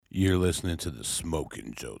You're listening to the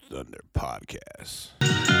Smoking Joe Thunder podcast.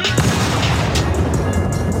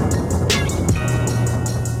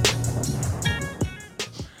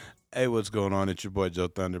 Hey, what's going on? It's your boy Joe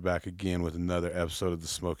Thunder back again with another episode of the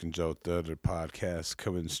Smoking Joe Thunder podcast,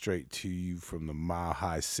 coming straight to you from the Mile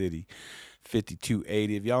High City,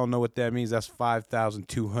 5280. If y'all don't know what that means, that's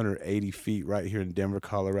 5,280 feet right here in Denver,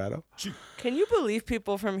 Colorado. Can you believe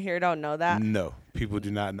people from here don't know that? No, people do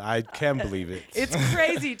not. I can believe it. It's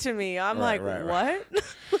crazy to me. I'm Right. what?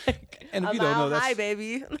 And if I'm you don't know, out that's high,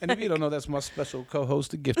 baby. And if you don't know, that's my special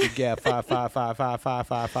co-host, the Gifted Gab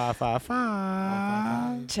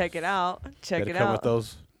 555555555. Check it out. Check Better it come out.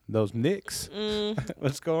 with those nicks.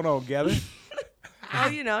 What's going on, Gavin? Oh,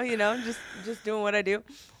 you know, just doing what I do.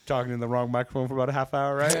 Talking in the wrong microphone for about a half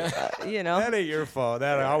hour, right? That ain't your fault.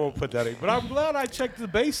 I won't put that in. But I'm glad I checked the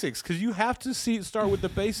basics, because you have to start with the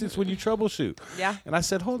basics when you troubleshoot. Yeah. And I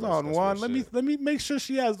said, hold on, Juan, let me make sure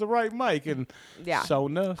she has the right mic. And Yeah. so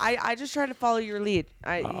enough. I just try to follow your lead.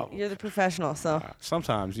 You're the professional, so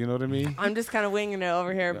Sometimes, you know what I mean? I'm just kind of winging it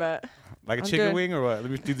over here, but Like a I'm chicken good. wing or what? Let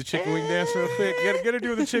me do the chicken wing dance real quick. Get her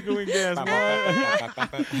do the chicken wing dance, boy.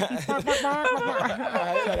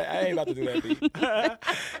 I ain't about to do that beat.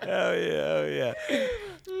 Hell yeah.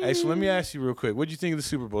 Hey, so let me ask you real quick. What'd you think of the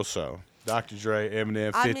Super Bowl show? Dr. Dre,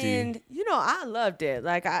 Eminem, 50. I mean, I loved it.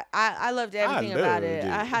 Like I loved everything about it. loved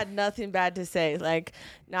it. I had nothing bad to say. Like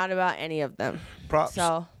not about any of them. Props.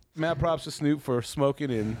 So Mad props to Snoop for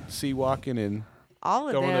smoking and sea walking and all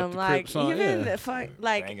of Going up them, the like Crip song, even yeah.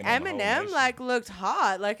 like Banging on the whole Eminem, nation. like looked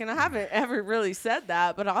hot. Like, and I haven't ever really said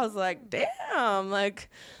that, but I was like, damn, like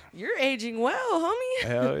you're aging well, homie.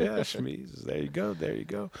 hell yeah, Shmeez. There you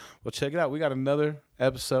go. Well, check it out. We got another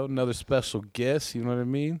episode, another special guest. You know what I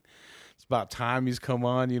mean? It's about time he's come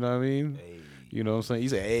on. You know what I mean? You know what I'm saying?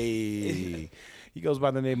 He's He goes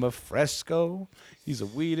by the name of Fresco. He's a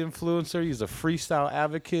weed influencer. He's a freestyle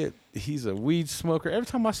advocate. He's a weed smoker. Every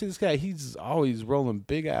time I see this guy, he's always rolling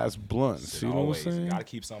big ass blunts. You know what I'm saying? Gotta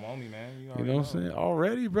keep some on me, man. You know what I'm saying?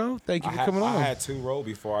 Already, bro. Thank you for coming on. I had 2 roll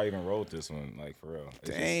before I even wrote this one, like for real.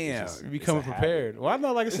 Damn, it's you be coming a habit. prepared. Well, I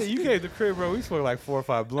know, like I said, you came to the crib, bro. We smoked like 4 or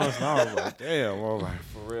 5 blunts, and I was like, damn, all right.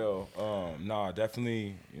 For real.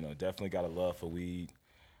 Definitely got a love for weed.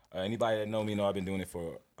 Anybody that know me know I've been doing it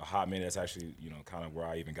for a hot minute. That's actually, kind of where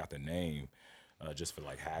I even got the name, just for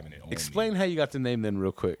like having it on Explain me. how you got the name then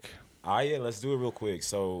real quick. Yeah, let's do it real quick.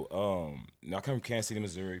 So, I come from Kansas City,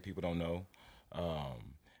 Missouri. People don't know.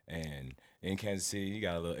 And in Kansas City, you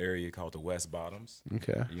got a little area called the West Bottoms.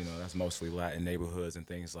 Okay. That's mostly Latin neighborhoods and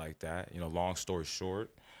things like that. Long story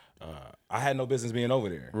short, I had no business being over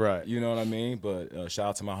there. Right. You know what I mean? But shout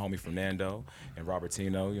out to my homie Fernando and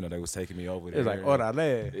Robertino. They was taking me over there. It's like,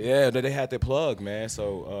 orale. Yeah, they had their plug, man.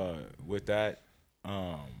 So with that,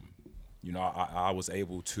 I was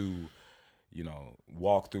able to,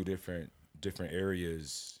 walk through different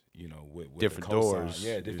areas, with Different the cosign. doors.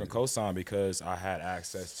 Yeah, different cosign because I had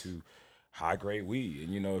access to high grade weed.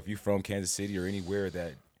 And if you're from Kansas City or anywhere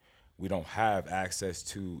that we don't have access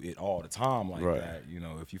to it all the time like Right. that,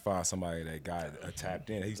 if you find somebody that got tapped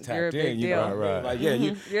in, he's You're a tapped in, big you know, deal. Right. like yeah,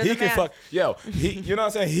 You're he the can man. fuck, you know what I'm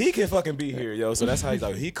saying? He can fucking be here, yo. So that's how he's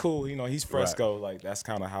like, he cool, he's Fresco. Like that's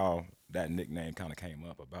kind of how that nickname kind of came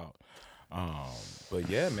up about. But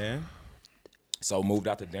yeah, man. So moved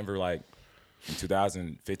out to Denver like in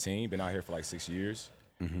 2015. Been out here for like 6 years.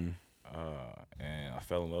 And I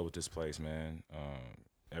fell in love with this place, man.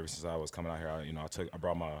 Ever since I was coming out here,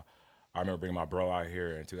 I remember bringing my bro out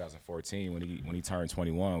here in 2014 when he turned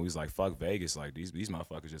 21. We was like, fuck Vegas, like these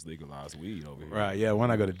motherfuckers just legalized weed over here. Right, yeah, when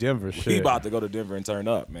I go to Denver, He shit. about to go to Denver and turn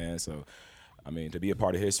up, man. So, I mean, to be a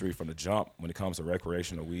part of history from the jump when it comes to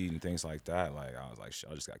recreational weed and things like that, like I was like,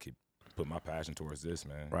 I just got to keep putting my passion towards this,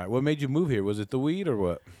 man. Right, what made you move here? Was it the weed or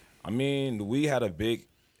what? I mean, the weed had a big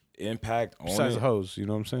impact on Besides it. the hose, you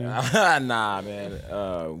know what I'm saying? Nah,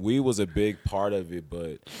 man. Weed was a big part of it,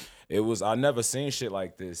 but I never seen shit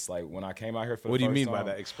like this. Like when I came out here for What the do you first mean by time.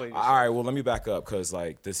 that? Explain All right, well, let me back up because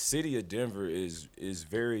like the city of Denver is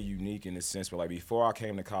very unique in the sense where like before I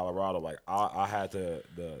came to Colorado, like I had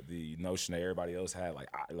the notion that everybody else had. Like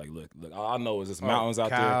look, all I know is there's mountains out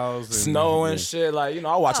there, cows and- snow and yeah. shit. Like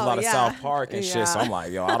I watch a Oh, lot of yeah. South Park and shit, so Yeah. I'm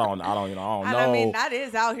like, yo, I don't know. And I I mean, that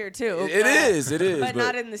is out here too. It is, but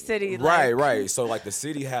not in the city. Right, like, right. So like the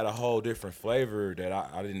city had a whole different flavor that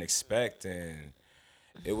I didn't expect, and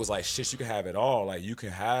it was like shit. You can have it all. Like you can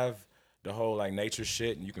have the whole like nature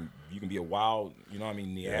shit, and you can be a wild,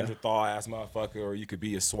 Neanderthal ass motherfucker, or you could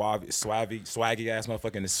be a swaggy ass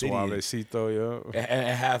motherfucker in the city, Suavecito, yo.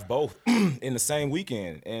 and have both in the same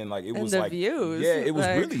weekend. And like it And was the like views, yeah, it was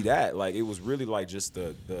like- really that. Like it was really like just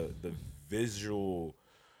the visual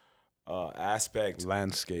aspect,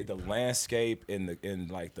 Landscape. the landscape and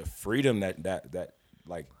like the freedom that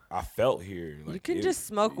like I felt here. Like, You can just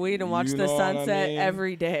smoke weed and watch you the know what I sunset mean?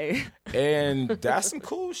 every day. And that's some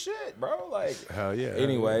cool shit, bro. Like, Hell yeah.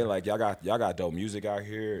 anyway, like y'all got dope music out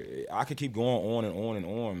here. I could keep going on and on and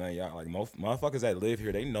on, man. Y'all like most motherfuckers that live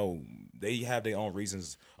here, they know they have their own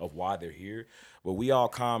reasons of why they're here. But we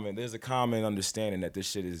all there's a common understanding that this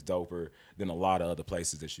shit is doper than a lot of other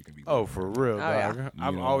places that you can be. Oh, for real, yeah. dog.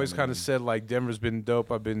 I've know always what I kind mean? of said like Denver's been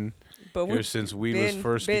dope. I've been But here we since weed was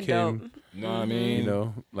first been became, dope. You know what I mean? you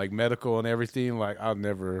know, like medical and everything. Like I'll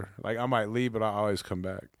never, like I might leave, but I always come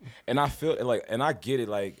back. And I feel like, and I get it.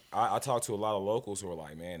 Like I talk to a lot of locals who are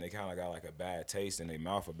like, man, they kind of got like a bad taste in their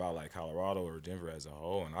mouth about like Colorado or Denver as a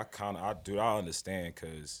whole. And I understand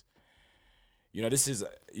because, you know, this is,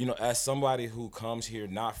 you know, as somebody who comes here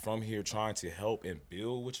not from here, trying to help and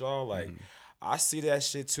build with y'all, like. I see that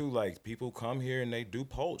shit too. Like people come here and they do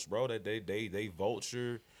poach, bro. That they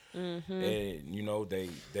vulture, and you know they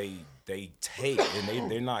take,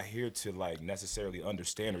 and they're not here to like necessarily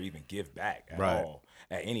understand or even give back at Right. all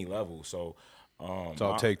at any level. So It's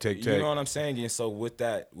all take. You know what I'm saying? And so with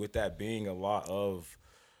that being a lot of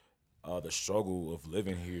the struggle of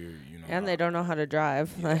living here, you know, And they don't know how to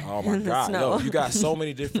drive. oh my in the God, snow. yo, you got so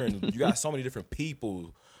many different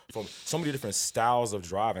people from so many different styles of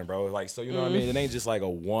driving, bro. Like, so you know what I mean? It ain't just like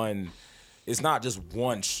it's not just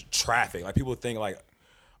one traffic. Like people think like,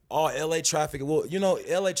 oh, LA traffic. Well, you know,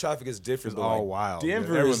 LA traffic is different. It's but, all like, wild.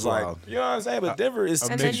 Denver Everyone's is like, wild. you know what I'm saying? But Denver is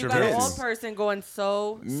And then mixture you of got an everything. old person going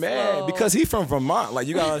so man, slow. because he's from Vermont. Like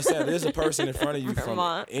you gotta understand, there's a person in front of you from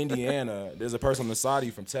Vermont. Indiana. There's a person on the side of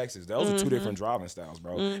you from Texas. Those are two different driving styles,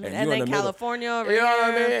 bro. And, you and in then the middle. California over You know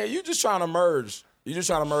what I here. mean? You just trying to merge. You just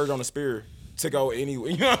trying to merge on the spear to go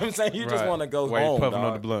anywhere. You know what I'm saying? You just Right. want to go While you home, puffing dog.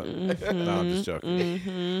 on the blunt. No, I'm just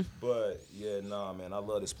joking. But yeah, nah, man, I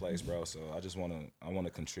love this place, bro. So I want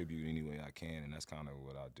to contribute any way I can, and that's kind of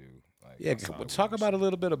what I do. Like, Yeah, outside of talk what about a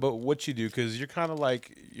little bit about what you do, because you're kind of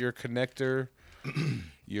like you're a connector,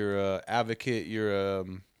 you're a advocate, you're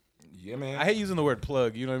yeah, man. I hate using the word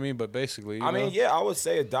plug, you know what I mean? But basically, you I know? mean, yeah, I would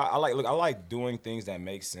say I like doing things that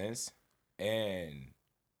make sense, and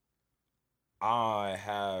I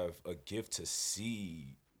have a gift to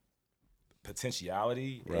see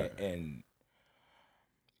potentiality, Right. and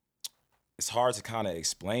it's hard to kind of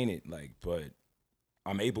explain it, like, but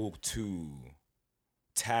I'm able to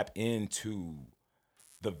tap into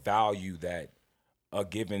the value that a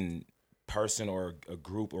given person or a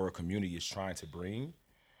group or a community is trying to bring.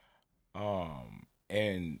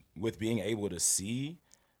 And with being able to see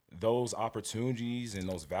those opportunities and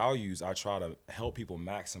those values, I try to help people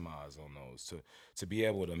maximize on those, to be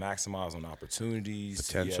able to maximize on opportunities,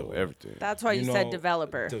 to be potential, able- everything. That's why you said know,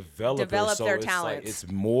 developer. Developer, Develop so their it's talents. Like,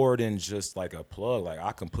 it's more than just like a plug. Like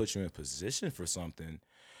I can put you in position for something,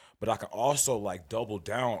 but I can also like double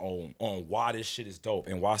down on why this shit is dope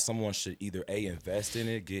and why someone should either invest in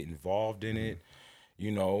it, get involved in it,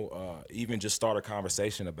 you know, even just start a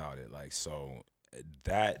conversation about it. Like, so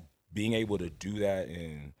that being able to do that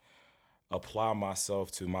and apply myself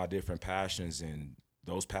to my different passions, and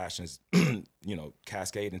those passions, you know,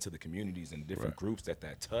 cascade into the communities and different groups that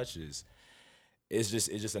touches. It's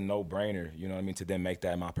just a no-brainer, you know what I mean, to then make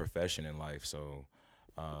that my profession in life. So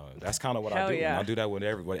that's kind of what I Hell do. yeah. And I do that with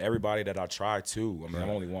everybody that I try to. I mean, I'm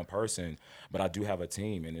only one person, but I do have a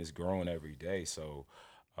team, and it's growing every day. So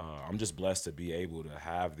I'm just blessed to be able to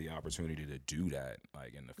have the opportunity to do that,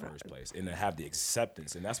 like, in the first place, and to have the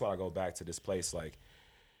acceptance. And that's why I go back to this place, like,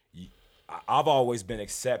 I've always been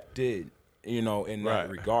accepted, you know, in that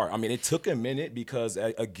regard. I mean, it took a minute because,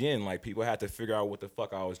 again, like, people had to figure out what the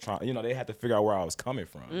fuck I was trying, you know, they had to figure out where I was coming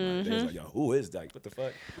from. Like, they was like, yo, who is that? Like, what the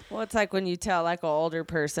fuck? Well, it's like when you tell like an older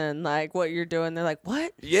person like what you're doing, they're like,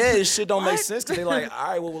 "What?" Yeah, this shit don't make What? sense because they like, all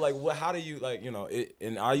right, well, like, what? How do you, like, you know?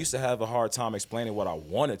 And I used to have a hard time explaining what I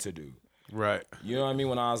wanted to do. Right. You know what I mean?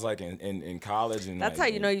 When I was like in college, and That's like,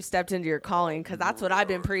 how you know you stepped into your calling, because that's what I've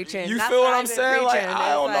been preaching. You That's feel what I've I'm been saying? Like, preaching. I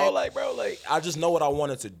It's don't know, like, bro, like, I just know what I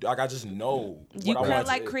wanted to do. Like, I just know you what I wanted could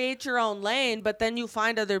like to create your own lane, but then you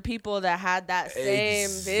find other people that had that same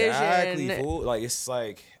Exactly, vision. fool. Like, it's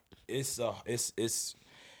like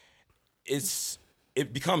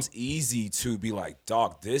it becomes easy to be like,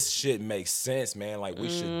 dog, this shit makes sense, man. Like, we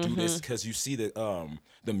should do this because you see the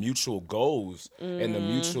mutual goals and the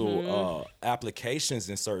mutual applications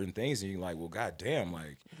in certain things, and you're like, well, goddamn,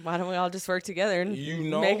 like, Why don't we all just work together and You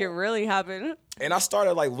know- make it really happen? and I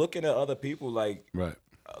started like looking at other people, like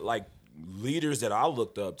leaders that I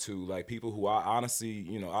looked up to, like people who I honestly,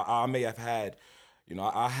 you know, I may have had, you know,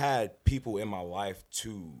 I had people in my life to,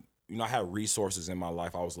 you know, I had resources in my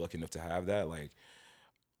life. I was lucky enough to have that, like,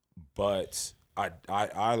 but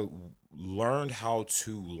I learned how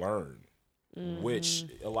to learn, which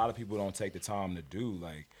a lot of people don't take the time to do.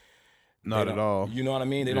 Like, Not at all. You know what I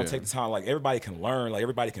mean? They don't take the time. Like, everybody can learn. Like,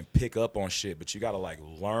 everybody can pick up on shit, but you gotta like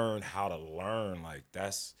learn how to learn. Like,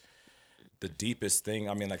 that's the deepest thing.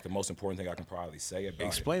 I mean, like the most important thing I can probably say about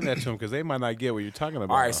Explain that to them because they might not get what you're talking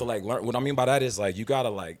about. All right, so like, what I mean by that is like you gotta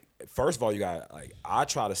like, first of all, you got like, I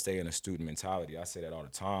try to stay in a student mentality. I say that all the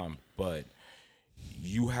time, but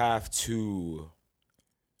you have to.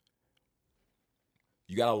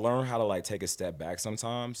 You gotta learn how to like take a step back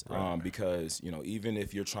sometimes, because you know, even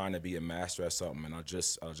if you're trying to be a master at something, and I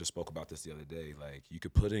just spoke about this the other day. Like, you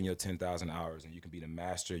could put in your 10,000 hours and you can be the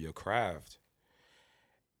master of your craft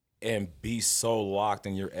and be so locked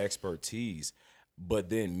in your expertise, but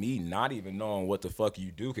then me not even knowing what the fuck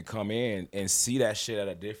you do could come in and see that shit at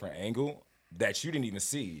a different angle that you didn't even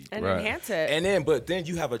see and enhance it. And then, but then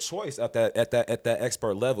you have a choice at that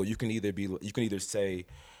expert level. You can either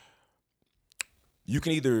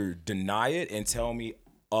deny it and tell me,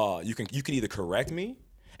 you can either correct me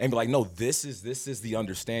and be like, no, this is the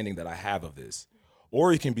understanding that I have of this,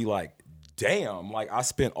 or you can be like, damn, like I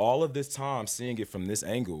spent all of this time seeing it from this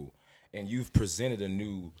angle, and you've presented a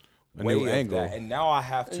new way of angle. that, and now I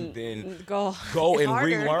have to then go and harder.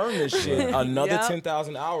 relearn this shit another Yep.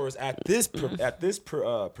 10,000 hours at this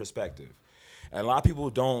perspective. And a lot of people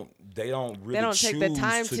don't really take the choose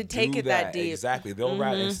time to take it that deep. Exactly. They'll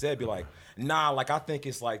rather instead be like, nah, like I think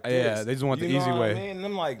it's like this. Yeah, they just want the You know easy what way. I mean? And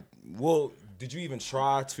I'm like, well, did you even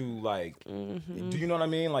try to like? Do you know what I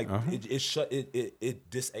mean? Like, it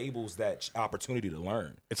disables that opportunity to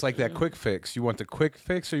learn. It's like that quick fix. You want the quick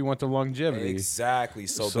fix or you want the longevity? Exactly.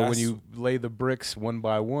 So when that's, you lay the bricks one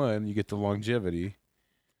by one, you get the longevity.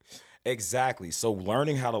 Exactly. So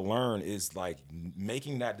learning how to learn is like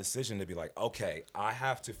making that decision to be like, okay, I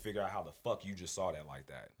have to figure out how the fuck you just saw that like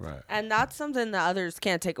that. Right. And that's something that others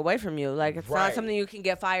can't take away from you. Like, it's not Right. something you can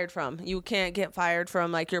get fired from. You can't get fired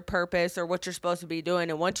from like your purpose or what you're supposed to be doing.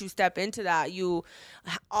 And once you step into that, you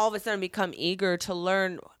all of a sudden become eager to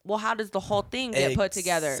learn, well, how does the whole thing get put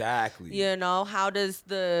together? Exactly. You know, how do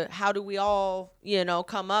we all, you know,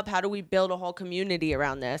 come up? How do we build a whole community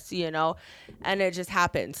around this, you know? And it just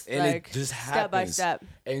happens. And like, it just happens. step by step.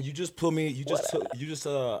 And you just put me, you just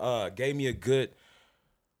gave me a good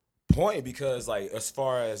point, because like, as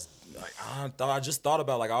far as like, I just thought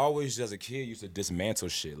about, like, I always as a kid used to dismantle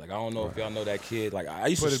shit. Like, I don't know if y'all know that kid. Like, I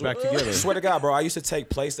used Put to it back together. Swear to God, bro, I used to take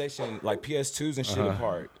PlayStation, like PS2s and shit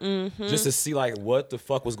apart, just to see like what the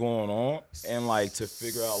fuck was going on, and like to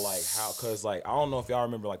figure out like how, cause like I don't know if y'all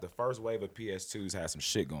remember, like the first wave of PS2s had some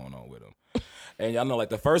shit going on with them. And y'all know, like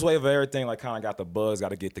the first wave of everything, like kind of got the buzz, got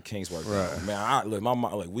to get the kinks worked out. Man, look, my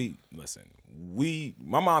mom, like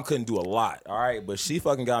my mom couldn't do a lot, all right, but she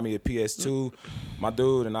fucking got me a PS2, my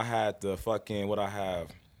dude, and I had the fucking I had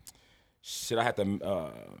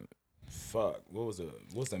the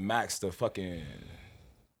what's the Max, the fucking,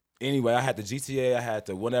 anyway, I had the GTA, I had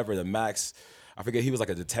the whatever, the Max. I forget, he was like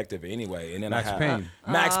a detective anyway, and then Max I had Payne.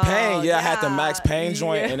 Max Payne, yeah, I had the Max Payne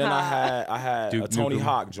joint, and then I had Duke a Tony Nukem.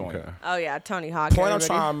 Hawk joint. Okay. Oh, yeah, Tony Hawk. Point I'm everybody.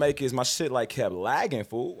 trying to make is my shit like kept lagging,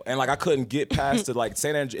 fool, and like I couldn't get past the like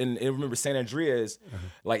and remember San Andreas,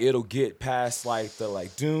 like it'll get past like the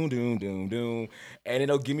like doom doom doom doom, and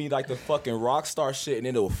it'll give me like the fucking Rockstar shit, and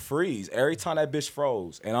it'll freeze every time that bitch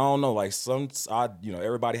froze, and I don't know, like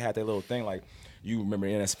everybody had their little thing, like. You remember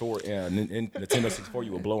NS4 and Nintendo 64,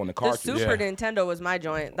 you were blowing the The cartridge. Super Nintendo was my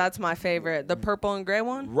joint. That's my favorite. The purple and gray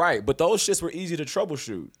one. Right, but those shits were easy to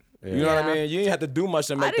troubleshoot. You know what I Yeah. mean? You didn't have to do much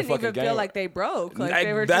to make I didn't the fucking even game. feel like they broke. Like, Like,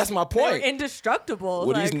 they were that's just, my they were point. indestructible.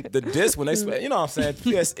 Well, like, the disc when they, you know what I'm saying?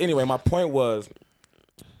 Yes. Anyway, my point was,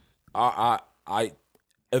 I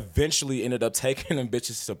eventually ended up taking them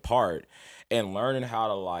bitches apart and learning how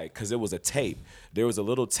to like, cause it was a tape. There was a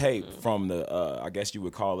little tape from the, I guess you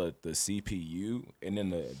would call it the CPU, and then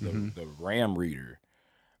the RAM reader.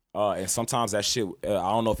 And sometimes that shit, I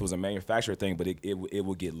don't know if it was a manufacturer thing, but it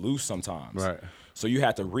would get loose sometimes. Right. So you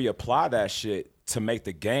had to reapply that shit to make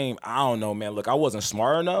the game. I don't know, man. Look, I wasn't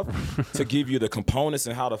smart enough to give you the components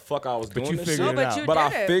and how the fuck I was doing you this figured shit. it out. But I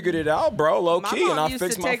did it. figured it out, bro, low my key, mom and I used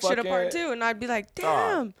fixed to my take shit fucking apart too, and I'd be like,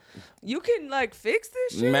 "Damn, you can like fix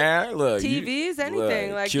this shit." Man, look, TVs, anything,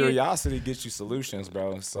 look, like, curiosity gets you solutions,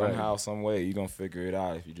 bro. Somehow, some way, you gonna figure it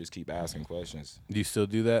out if you just keep asking questions. Do you still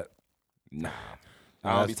do that? Nah.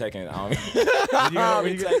 I don't be taking. When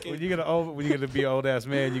you get to be an old ass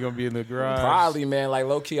man, you're gonna be in the garage. Probably, man. Like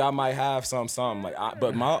low key, I might have something. Like,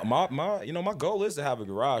 but my my goal is to have a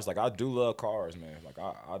garage. Like, I do love cars, man. Like,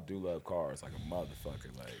 I do love cars, like a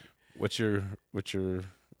motherfucker. Like, What's your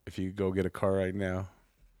if you go get a car right now?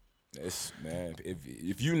 It's man,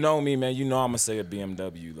 if you know me, man, you know I'm gonna say a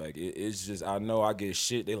BMW. Like it's just I know I get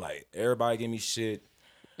shit. They like everybody give me shit.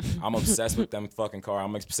 I'm obsessed with them fucking car.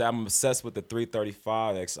 I'm obsessed with the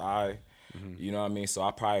 335 Xi. You know what I mean? So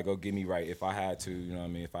I probably go get me right if I had to. You know what I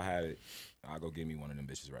mean? If I had it, I'll go get me one of them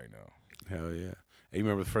bitches right now. Hell yeah. Hey, you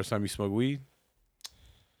remember the first time you smoked weed?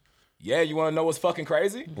 Yeah, you want to know what's fucking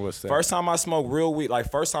crazy? What's that? First time I smoked real weed, like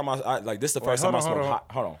first time I like this is the first time I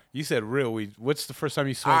smoked. Hold on. You said real weed. What's the first time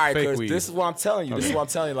you All smoked right, fake weed? this is what I'm telling you. This is what I'm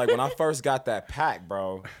telling you. Like when I first got that pack,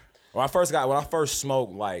 bro. When I first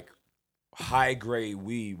smoked like high grade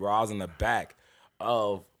weed, bro, I was in the back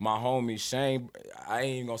of my homie Shane. I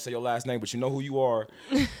ain't even gonna say your last name, but you know who you are.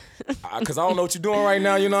 Cause I don't know what you're doing right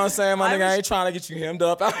now. You know what I'm saying, my nigga? I ain't trying to get you hemmed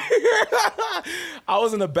up out here. I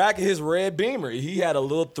was in the back of his red Beamer. He had a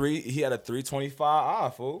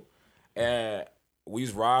 325i, fool. And we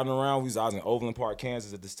was riding around. I was in Overland Park,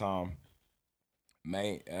 Kansas at this time.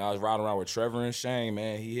 Man, and I was riding around with Trevor and Shane,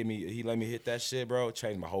 man. He let me hit that shit, bro. It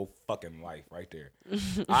changed my whole fucking life right there.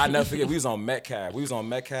 I never forget, we was on Metcalf. We was on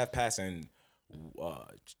Metcalf passing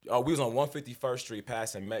we was on 151st Street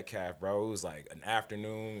passing Metcalf, bro. It was like an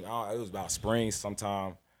afternoon. It was about spring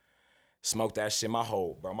sometime. Smoked that shit, my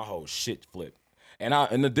whole shit flipped.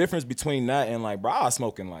 And the difference between that and like, bro, I was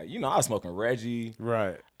smoking like, I was smoking Reggie.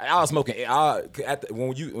 Right. I was smoking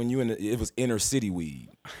when you it was inner city weed.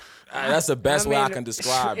 That's the best way I can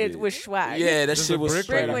describe it. It was swag. Yeah, that shit was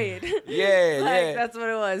brick weed. Yeah, yeah. That's what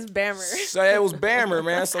it was. Bammer. So it was Bammer,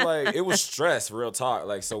 man. So like, it was stress, real talk.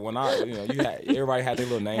 Like, so when everybody had their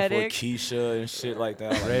little name Headache. for it, Keisha and shit like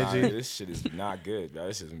that. Like, Reggie. nah, this shit is not good, bro.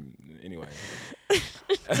 This is anyway.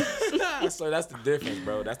 So that's the difference,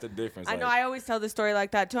 bro. That's the difference. I know. I always tell the story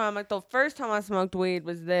like that too. I'm like, the first time I smoked weed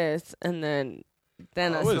was this, and then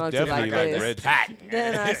I smoked it like this.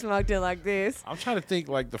 Then I smoked it like this. I'm trying to think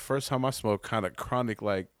like the first time I smoked kind of chronic.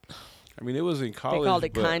 Like, I mean, it was in college. They called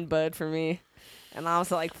it kind bud for me, and I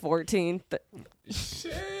was like 14.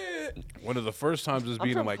 Shit. One of the first times was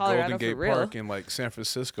being in like Colorado Golden Gate for real. Park in like San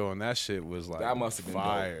Francisco, and that shit was like That must have been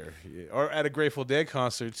fire. Yeah. Or at a Grateful Dead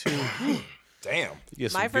concert too. Damn. You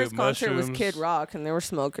get some My first good concert was mushrooms. Kid Rock, and they were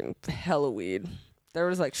smoking hella weed. There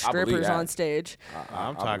was like I believe strippers that. on stage.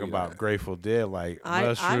 I'm I talking believe about that. Grateful Dead, like I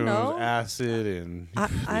mushrooms, know. acid, and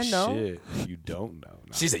I know. shit. You don't know.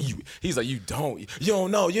 Nah. She's like, he's like, you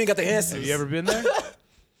don't know. You ain't got the answers. Have you ever been there?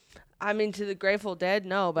 I mean, to the Grateful Dead,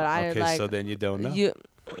 no, but I Okay, like. so then you don't know. You,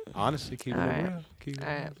 Honestly, keep it All right. real. Keep it all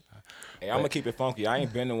right. real. Hey, I'm gonna keep it funky. I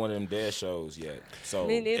ain't been to one of them Dead shows yet. So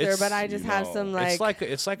Me neither, It's- but I just you have know, some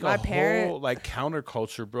It's like my a parent- whole like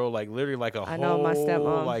counterculture, bro. Like literally like a I whole know, my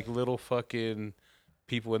stepmom. like little fucking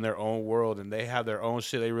people in their own world, and they have their own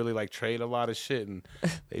shit. They really like trade a lot of shit, and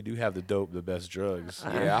they do have the best drugs.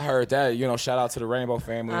 yeah, I heard that. Shout out to the Rainbow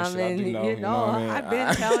family. And I shit. mean, I do know, you know, what I mean? I've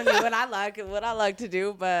been telling you what I like to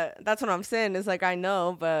do, but that's what I'm saying. It's like I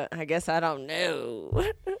know, but I guess I don't know.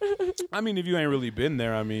 I mean, if you ain't really been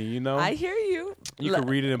there, I mean, you know, I hear you. you can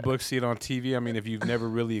read it in books, see it on TV. I mean, if you've never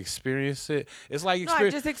really experienced it, it's like No,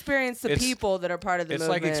 I've just experienced the it's- people that are part of the it's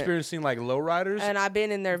movement. like experiencing like lowriders. And I've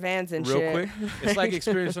been in their vans and Real shit. quick, it's like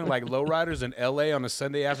experiencing like lowriders in LA on a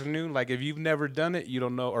Sunday afternoon. Like if you've never done it, you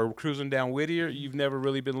don't know. Or cruising down Whittier, you've never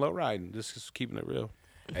really been lowriding. Just keeping it real.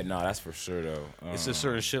 Hey, no, that's for sure though. It's just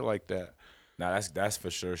certain shit like that. Nah, that's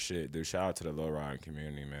for sure shit, dude. Shout out to the lowrider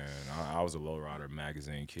community, man. I was a lowrider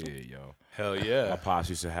magazine kid, yo. Hell My yeah. pops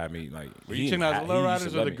used to have me like. Were you checking out the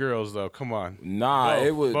lowriders or the girls though? Come on. Nah, Both.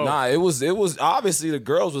 it was obviously the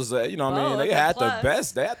girls was what I mean, Both, they a had plus. the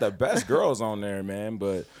best. They had the best girls on there, man.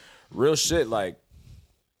 But real shit, like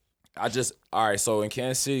all right. So in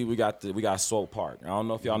Kansas City, we got Swope Park. I don't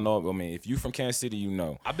know if y'all know. I mean, if you from Kansas City, you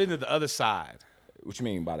know. I've been to the other side What you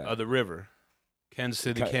mean by that? of the river, Kansas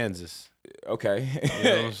City, Okay. Kansas. Okay. You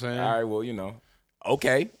know what I'm saying? All right. Well,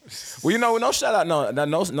 okay. Well, no shout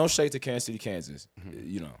out, no shade to Kansas City, Kansas.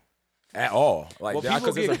 At all. Like, Well,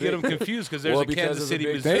 people get them confused because there's Well, a because Kansas it's a City,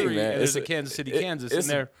 big thing, Missouri, man. and there's It's a Kansas City, it- Kansas, it's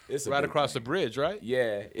and they're it's a right big across thing. the bridge, right?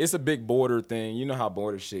 Yeah, it's a big border thing. You know how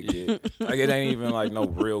border shit get. Like it ain't even like no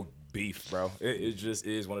real beef, bro. It just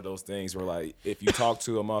is one of those things where like if you talk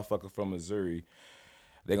to a motherfucker from Missouri,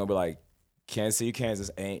 they gonna be like, Kansas City,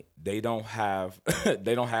 Kansas they don't have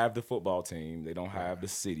the football team. They don't have the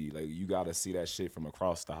city. Like you gotta see that shit from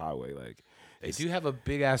across the highway. Like They do have a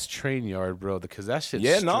big ass train yard, bro, because that shit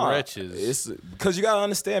yeah, stretches. It's because you gotta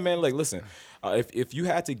understand, man. Like, listen, if you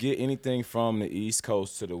had to get anything from the East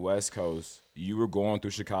Coast to the West Coast, you were going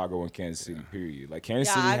through Chicago and Kansas City. Period. Like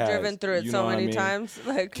Kansas City I've has, driven through it you so know what I many mean? times.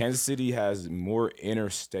 Like Kansas City has more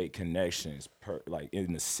interstate connections, like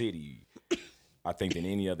in the city, I think, than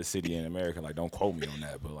any other city in America. Like, don't quote me on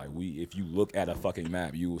that, but like if you look at a fucking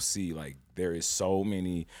map, you will see like there is so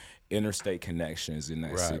many interstate connections in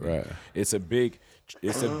that city. Right. It's a big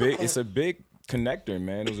connector,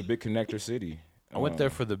 man. It was a big connector city. I went there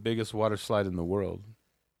for the biggest water slide in the world.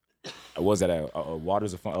 Was that at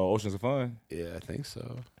Waters of Fun, Oceans of Fun? Yeah, I think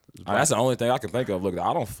so. That's the only thing I can think of. Look,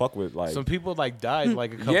 I don't fuck with like Some people like died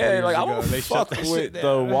like a couple yeah, years like ago. I don't and they shut fuck that with shit the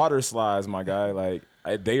down. water slides, my guy. Like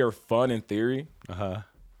they are fun in theory.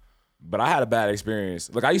 But I had a bad experience.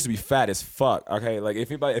 Like I used to be fat as fuck. Okay, like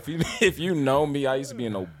if you know me, I used to be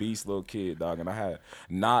an obese little kid, dog, and I had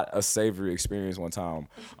not a savory experience one time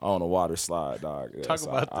on a water slide, dog. Yeah, Talk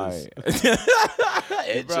about this.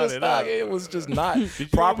 It was just not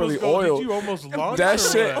properly oiled. Did you almost launch That or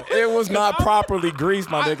shit, what? it was not properly greased,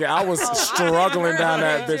 my nigga. I was struggling down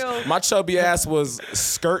that bitch. My chubby ass was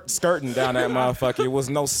skirting down that motherfucker. It was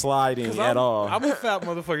no sliding at all. I'm a fat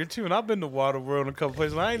motherfucker too, and I've been to water world in a couple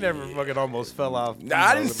places. And I ain't never fucking almost fell off.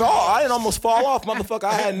 I didn't almost fall off, motherfucker.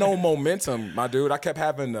 I had no momentum, my dude. I kept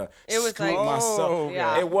having to was scoot like- myself.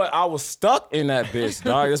 Yeah. I was stuck in that bitch,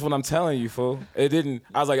 dog. That's what I'm telling you, fool. It didn't.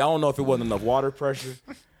 I was like, I don't know if it wasn't enough water pressure.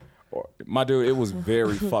 Or, my dude, it was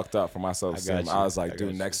very fucked up for myself. I was like,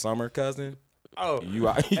 dude, next summer, cousin. Oh, You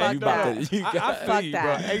about to. I You feel Fuck you,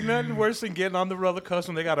 that. bro. Ain't nothing worse than getting on the roller coaster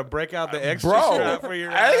when they got to break out the extra Bro, strap for your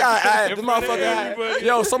the ass. In front of motherfucker, everybody.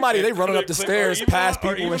 yo, somebody they running up the stairs Or even past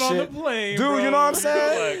on- or people and even on shit. the plane, Dude, bro. you know what I'm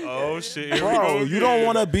saying? Like, oh shit, here we Bro, go you don't again.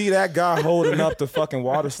 want to be that guy holding up the fucking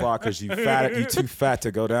water slide because you fat. You too fat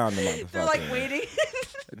to go down the motherfucker. They're like waiting.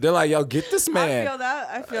 They're like, yo, get this man. I feel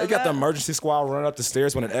that. They got the emergency squad running up the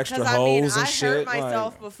stairs with an extra Because I mean, hose and I shit. hurt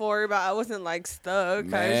myself like, before, but I wasn't like stuck. I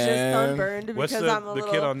was just Man. sunburned What's because I'm a the little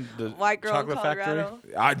kid on the white girl in chocolate factory?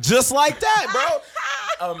 Colorado. just like that,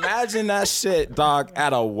 bro. Imagine that shit, dog,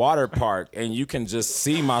 at a water park, and you can just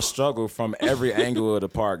see my struggle from every angle of the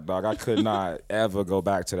park, dog. I could not ever go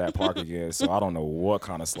back to that park again, so I don't know what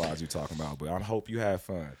kind of slides you're talking about, but I hope you had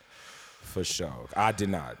fun. For sure. I did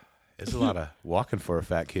not. It's a lot of walking for a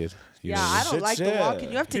fat kid. You Yeah, know? I don't Shit, like the yeah. walking.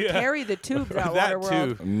 You have to Yeah. carry the tubes at That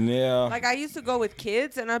Waterworld. too. Yeah. Like I used to go with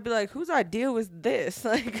kids, and I'd be like, "Whose idea was this?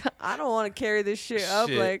 Like, I don't want to carry this shit up."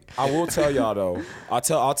 Shit. Like, I will tell y'all though. I'll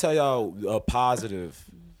tell y'all a positive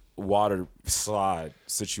water slide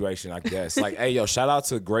situation, I guess. Like, hey yo, shout out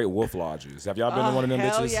to Great Wolf Lodges. Have y'all been to one of them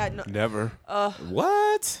hell bitches? yeah, no, Never,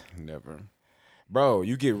 What? never. Bro,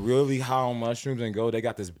 you get really high on mushrooms and go. They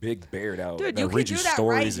got this big bear out. dude, that you can read do that right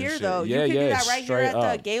stories and here shit. though. Yeah, You can yeah, do that right here straight at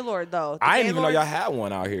up. the Gaylord though. The I didn't even know Gaylord- y'all had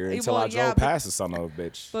one out here until Well, I yeah, drove but- past the son of a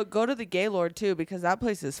bitch. But go to the Gaylord too because that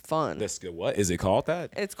place is fun. That's good. What is it called? That?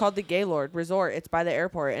 It's called the Gaylord Resort. It's by the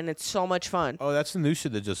airport, and it's so much fun. Oh, that's the new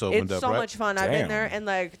shit that just opened It's up, so right? much fun. I've been Damn. there and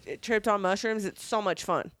like tripped on mushrooms. It's so much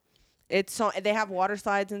fun. It's so they have water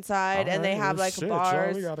slides inside, and they have like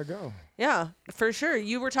bars. We gotta go. Yeah, for sure.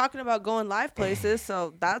 You were talking about going live places,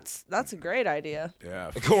 so that's a great idea.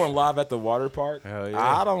 Yeah. Going live at the water park? Hell yeah.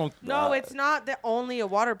 I don't. No, it's not only a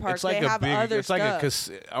water park. It's like they a have big. other It's like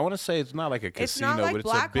stuff. I want to say it's not like a It's casino, not like but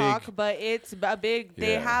it's Blackhawk, a big. but it's a big.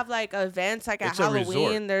 They Yeah. have like events, like at It's a resort.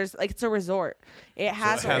 Halloween. There's like it's a resort. It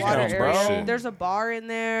has it a has water that area. bro. There's a bar in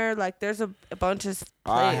there. Like there's a bunch of.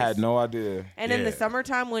 I had plays. no idea. And in the Yeah.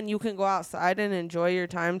 summertime, when you can go outside and enjoy your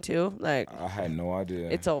time too, like I had no idea.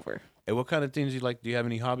 it's over. Hey, what kind of things you like? Do you have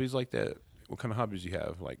any hobbies like that? What kind of hobbies you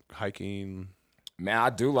have? Like hiking? Man, I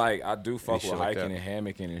do fuck shit with like hiking that. and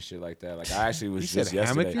hammocking and shit like that. Like I actually was You just said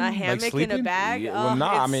yesterday. hammocking? A Like hammock in a sleeping? bag. Yeah, well,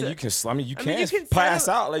 nah, I mean you it's- can. I mean you can set pass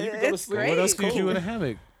up- out. Like you can go to it's sleep. great. Well, that's What else cool. do you do in a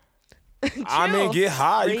hammock? I mean, chill. get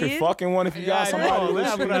high. You can Read. fucking one if you got somebody I know that,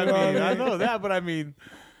 listening. but I you know what mean, I I mean? know that, but I mean,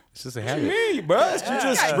 it's just a hammock. Me, bro. You just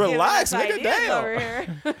Gotta give relax, us nigga. ideas over Damn.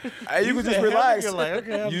 here. Hey, you can said just hammock, relax. you're like,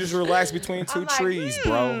 okay, You just relax between two I'm like, trees,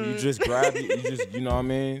 bro. You just grab it. You just, you know what I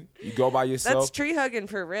mean? You go by yourself. That's tree hugging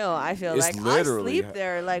for real. I feel It's like I literally- sleep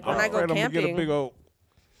there. Like when I go Alright, I'm gonna get a camping. big old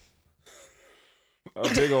A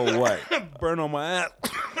big old what? burn on my ass.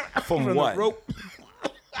 From From what? the rope.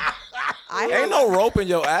 I Ain't have no rope in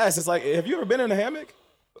your ass. It's like, have you ever been in a hammock?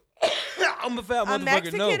 I'm a fat a motherfucker.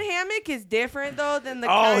 Mexican No. hammock is different though than the Oh,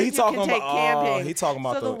 kinds he you talking can take about- camping. he talking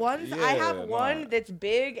about so the the- ones I have yeah, one nah. that's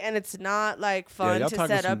big and it's not like Yeah, fun y'all to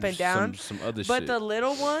talking set up some- and down. Some other But shit. the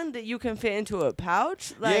little one that you can fit into a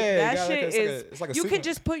pouch, like Yeah, that yeah, like shit it's like is. it's like a you can sleeping-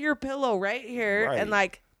 just put your pillow right here Right. and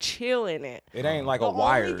like chill in it. It ain't like The a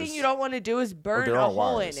wires. only thing you don't want to do is burn there a are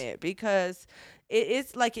hole wires. in it because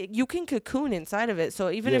it's like you can cocoon inside of it. So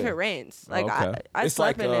even if Yeah. it rains, like Okay. I It's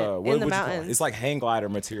slept like in it what in the would you call it? mountains. It's like hang glider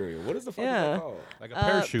material. What is the fuck is Yeah. that called? like a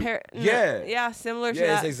parachute. Yeah. yeah, similar to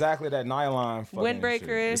Yeah, it's that. exactly that nylon fucking shit.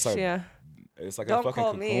 Windbreaker-ish, It's like, yeah. It's like Don't a fucking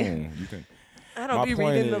quote me. cocoon. You can. I don't My be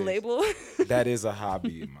point reading the is, label. that is a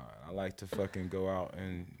hobby of mine. I like to fucking go out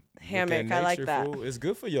and Hammock, look at I like nature, that. fool. It's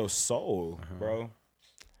good for your soul, bro.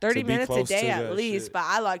 30 to be minutes a close day to at that least, shit. but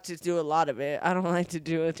I like to do a lot of it. I don't like to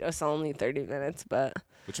do it just only 30 minutes, but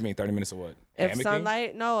What you mean, 30 minutes of what? if Hammocking?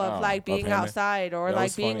 sunlight, no, of Oh, like of being hammocking. outside or That like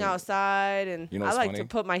was being funny. outside, and You know I what's like to funny?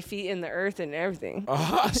 put my feet in the earth and everything.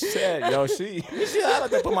 Oh shit, yo, I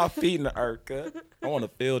like to put my feet in the earth. Cuz. I want to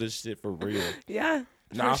feel this shit for real. Yeah.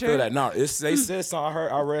 No, for I sure. feel that. No, it's they said something.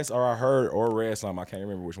 I heard or read something. I can't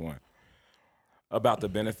remember which one. About the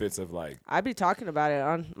benefits of like. I be talking about it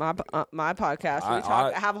on my podcast.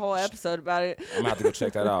 I have a whole episode about it. I'm gonna have to go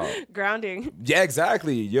check that out. Grounding. Yeah,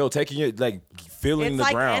 exactly. Yo, taking it like feeling It's the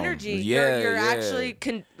like ground. energy. Yeah, you're yeah. actually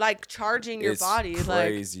like charging your It's body.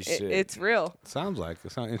 crazy like shit. it's real. Sounds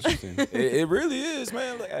interesting. It really is,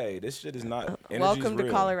 man. Like, hey, this shit is not. energy's Welcome to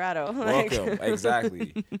real. Colorado. Like- Welcome,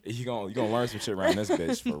 exactly. You gonna learn some shit around this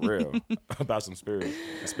bitch for real about some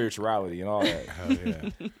spirituality and all that. Hell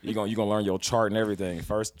yeah. You gonna learn your chart and everything.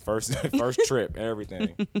 First trip and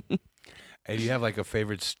everything. Hey, do you have like a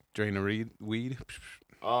favorite strain of weed?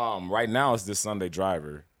 Right now it's the Sunday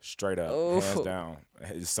Driver, straight up, Oh. hands down.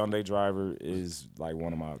 Sunday Driver is like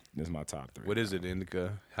this is my top 3. What is it?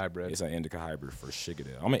 Indica hybrid? It's an indica hybrid for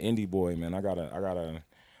Shigadell. I'm an indie boy, man. I gotta,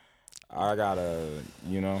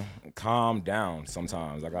 you know, calm down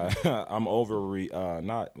sometimes. I'm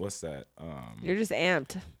not what's that? You're just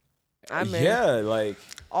amped. I'm in yeah, like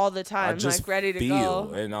all the I time, just like ready to feel,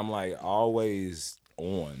 go. and I'm like always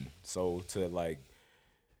on. So to like,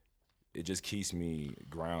 it just keeps me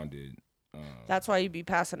grounded. That's why you be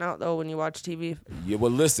passing out though when you watch TV. Yeah,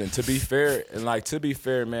 well, listen. To be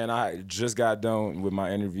fair, man, I just got done with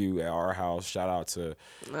my interview at Our House. Shout out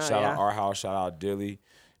yeah. Our House. Shout out Dilly.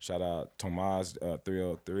 Shout out Tomas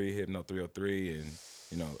 303, Hypno 303,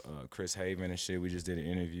 and Chris Haven and shit. We just did an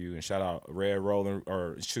interview. And shout out Red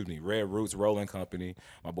Roots Rolling Company.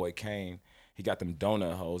 My boy Kane. He got them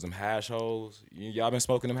donut hoes, them hash hoes. Y'all been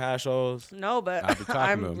smoking them hash hoes? No, but I'll be talking to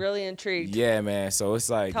I'm him. really intrigued. Yeah, man. So it's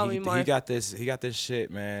like Tell me more. he got this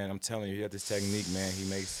shit, man. I'm telling you, he got this technique, man. He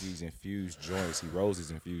makes these infused joints. He rolls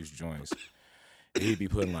these infused joints. He'd be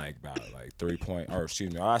putting like 2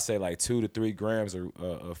 to 3 grams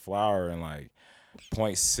of flour and like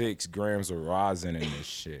 0.6 grams of rosin in this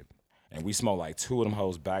shit. And we smoked like 2 of them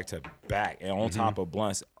hoes back to back and on top of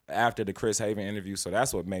blunts after the Chris Haven interview. So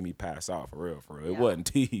that's what made me pass out for real. It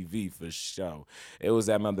wasn't TV for sure. It was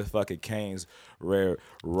that motherfucking Kane's Red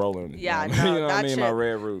Rolling. Yeah, you no, know what that I mean? shit, My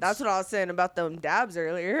Red Roots. That's what I was saying about them dabs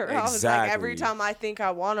earlier. I was like, every Exactly. time I think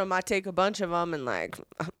I want them, I take a bunch of them and like,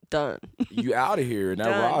 I'm done. You out of here. That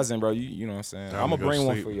Done. rosin, bro. You know what I'm saying? Time I'm to gonna go bring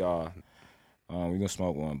one sleep. for y'all. We gonna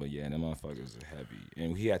smoke one, but yeah, them motherfuckers are heavy.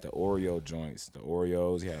 And he had the Oreo joints, the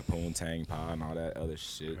Oreos. He had poontang pie and all that other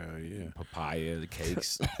shit. Hell yeah. Papaya, the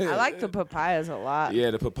cakes. I like the papayas a lot.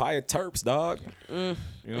 Yeah, the papaya terps, dog. You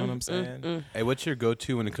know what I'm saying? Hey, what's your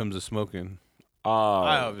go-to when it comes to smoking? I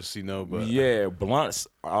Uh, obviously know, but yeah, blunts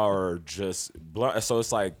are just blunt. So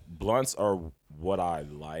it's like blunts are what I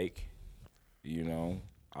like. You know,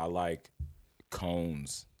 I like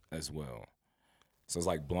cones as well. So it's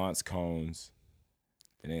like blunts, cones.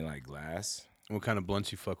 It ain't like glass. what kind of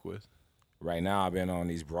blunts you fuck with? Right now, I've been on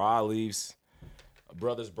these broadleafs,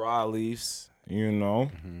 brothers broadleafs. You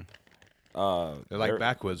know, They're like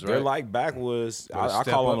backwoods, right? They're like backwoods. Gotta I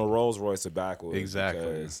step call up. them a Rolls Royce of backwoods. Exactly.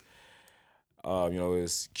 Because,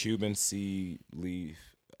 it's Cuban seed leaf.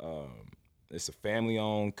 It's a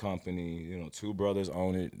family-owned company. 2 brothers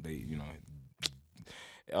own it. They,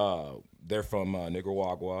 they're from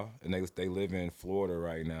Nicaragua, and they live in Florida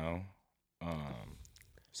right now.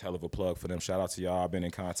 It's a hell of a plug for them. Shout out to y'all. I've been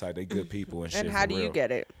in contact. They good people and shit. And how for do you real.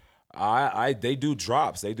 get it? They do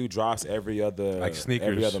drops. They do drops every other Like sneakers.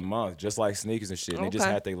 every other month, just like sneakers and shit. And They just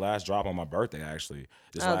Okay. had their last drop on my birthday actually,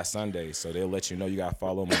 last Sunday. So they'll let you know. You gotta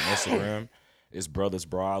follow them on Instagram. It's Brothers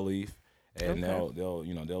Broadleaf, and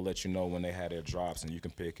they'll let you know when they had their drops, and you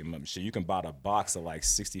can pick them up. Shit, you can buy the box of like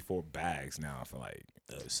 64 bags now for like.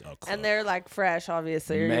 And they're like fresh,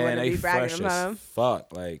 obviously. Or you man, wouldn't they be bragging fresh about as them.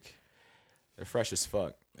 fuck. Like they're fresh as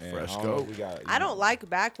fuck. And Fresh I don't know go. if we got- I don't like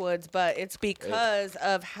backwoods, but it's because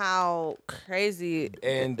of how crazy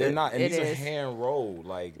And they're not. And it these are is. hand rolled.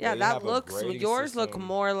 Like Yeah, they that have a looks. grading Yours look system.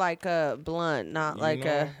 more like a blunt, not You like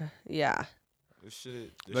know? yeah. This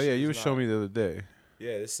shit. Oh yeah, you were showing me the other day.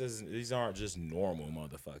 Yeah, these aren't just normal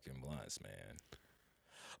motherfucking blunts, man.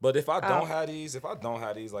 But if I don't have these,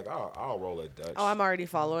 like I'll roll a Dutch. Oh, I'm already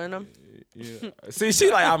following them. Yeah. See, she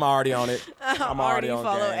like I'm already on it. I'm already on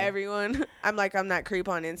follow game. everyone. I'm like I'm that creep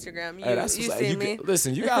on Instagram. You, Hey, that's you what's- see you me? can-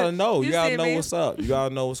 listen, you gotta know. You You gotta see know me? what's up. You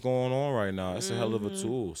gotta know what's going on right now. It's a hell of a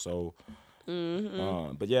tool. So,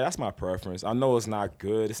 But yeah, that's my preference. I know it's not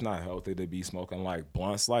good. It's not healthy to be smoking like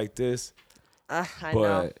blunts like this. I But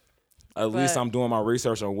know. at least But- I'm doing my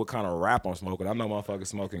research on what kind of wrap I'm smoking. I know motherfuckers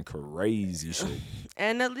smoking crazy shit.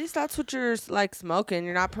 And at least that's what you're like smoking.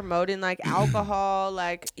 You're not promoting like alcohol,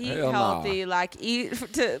 like eat Hell nah. healthy, like eat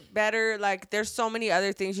to better. Like there's so many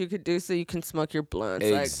other things you could do so you can smoke your blunts.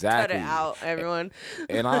 Like cut Exactly. it out, everyone.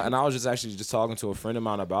 and I was just talking to a friend of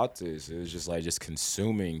mine about this. It was just like just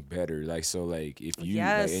consuming better. Like so like if you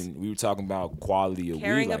Yes. like, and we were talking about quality of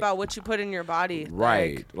Caring weed. Like, about what you put in your body.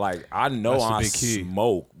 right. Like I know That's the I big key.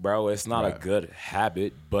 smoke, bro. It's not a Right. good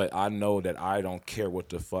habit, but I know that I don't care what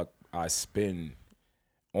the fuck I spend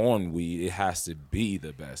on weed. It has to be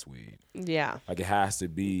the best weed. Yeah. Like it has to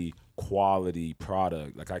be quality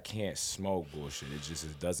product. Like I can't smoke bullshit.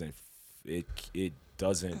 It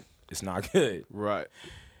doesn't. It's not good. Right.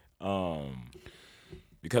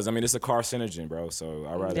 Because I mean it's a carcinogen, bro. So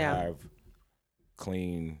I'd rather Yeah. have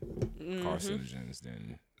clean carcinogens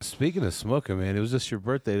than Speaking of smoking, man, it was just your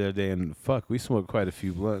birthday the other day, and fuck, we smoked quite a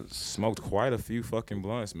few blunts. smoked quite a few fucking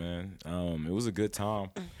blunts, man. It was a good time.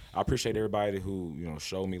 I appreciate everybody who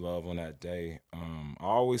showed me love on that day. I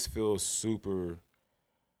always feel super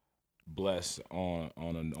blessed on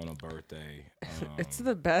a birthday. It's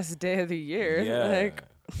the best day of the year. Yeah, Like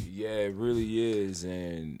yeah, it really is,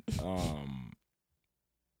 and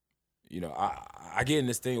I get in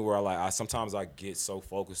this thing where I sometimes I get so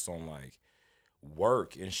focused on like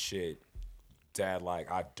work and shit that like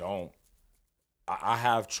I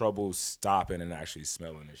have trouble stopping and actually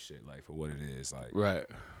smelling this shit like for what it is like. Right.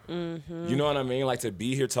 You know what I mean? Like to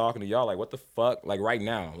be here talking to y'all, like what the fuck? Like right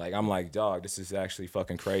now, like I'm like, dog, this is actually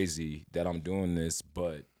fucking crazy that I'm doing this,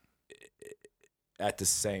 but at the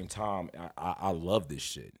same time, I love this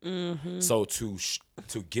shit. So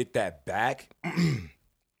to get that back,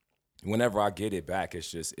 whenever I get it back,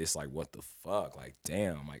 it's like what the fuck? Like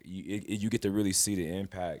damn, like you get to really see the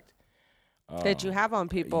impact that you have on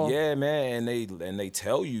people. Yeah, man, and they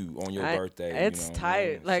tell you on your birthday. It's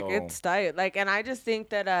tight. Like it's tight. Like, and I just think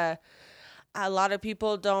that a lot of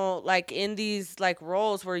people don't like in these like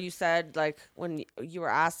roles where you said like when you were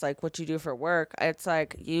asked like what you do for work, it's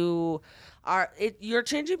like you're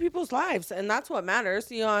changing people's lives, and that's what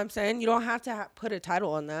matters. You know what I'm saying? You don't have to put a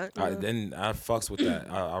title on that. Then I fucks with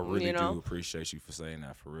that. I really You know? do appreciate you for saying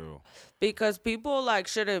that for real. Because people like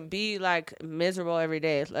shouldn't be like miserable every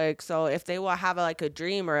day. Like, so if they will have like a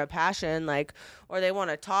dream or a passion, like, or they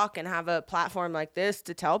want to talk and have a platform like this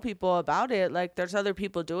to tell people about it, like there's other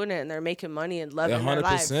people doing it and they're making money and loving their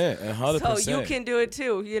lives. 100%. So you can do it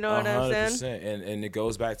too. You know what I'm saying? 100%. And it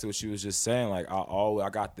goes back to what she was just saying. Like I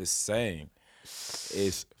got this saying,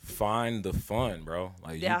 is find the fun, bro.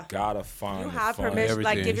 Like Yeah. you gotta find. You the have fun. permission.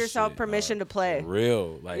 Like, give Everything. yourself Shit, permission to dog. play. For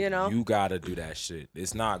real. Like You know? you gotta do that shit.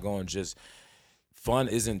 It's not going just fun.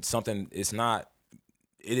 Isn't something. It's not.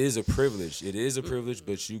 It is a privilege. It is a privilege,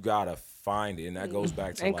 but you gotta find it, and that goes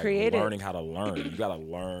back to And like create it. learning how to learn. You gotta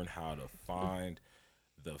learn how to find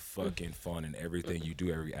the fucking fun in everything you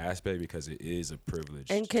do, every aspect, because it is a privilege.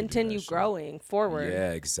 to And do continue that shit. growing forward.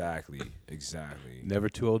 Yeah, exactly. Never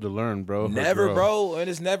too old to learn, bro. or Never, grow. bro, and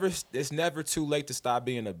it's never too late to stop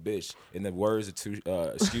being a bitch. In the words of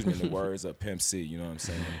in the words of Pimp C, you know what I'm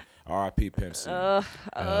saying? R.I.P. Pimp C.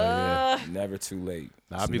 Never too late.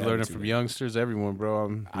 I'll It's be never learning too from late. youngsters, everyone, bro.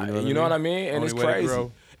 You know what I mean? And Only it's way to crazy.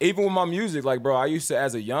 grow. Even with my music, like bro, I used to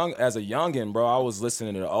as a youngin, bro, I was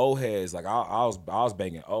listening to the old heads. Like I was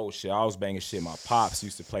banging old shit. I was banging shit my pops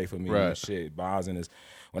used to play for me and Right. shit. But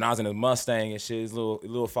when I was in his Mustang and shit, his little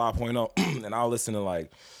 5.0, and I was listening to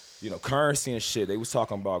like, Currency and shit. They was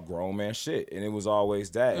talking about grown man shit, and it was always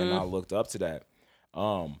that, and I looked up to that.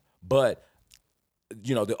 But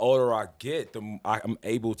the older I get, I'm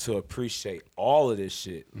able to appreciate all of this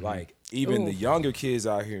shit. Like even the younger kids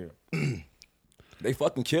out here. They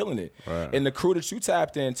fucking killing it. Right. And the crew that you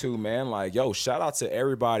tapped into, man, like, yo, shout out to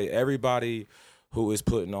everybody who is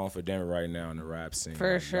putting on for Denver right now in the rap scene.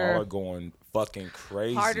 For Like, sure. Y'all are going fucking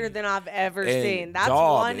crazy. Harder than I've ever And seen. That's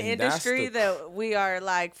dog, one and that's industry the- that we are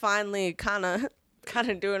like finally kind of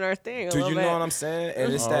doing our thing a Do little you bit. know what I'm saying?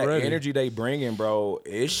 And it's Already. that energy they bringing, bro.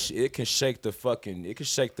 It can shake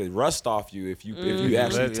the rust off you if you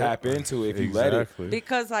actually Let it- tap into it, if you let it. Exactly.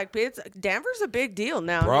 Because like Denver's a big deal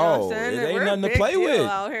now. Bro, you know what I'm saying? it ain't We're a nothing to big play deal with.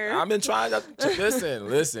 out here. I've been trying to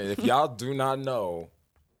listen. If y'all do not know,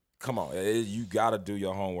 come on, you gotta do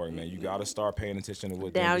your homework, man. You gotta start paying attention to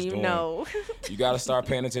what now Denver's you doing. know. You gotta start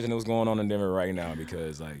paying attention to what's going on in Denver right now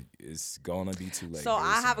because like it's gonna be too late. So very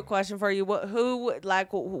I have a soon. question for you. Who like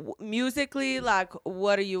musically, like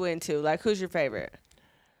what are you into? Like who's your favorite?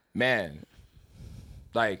 Man.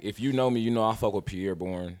 Like if you know me, you know I fuck with Pierre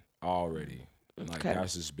Bourne. already. Like Okay.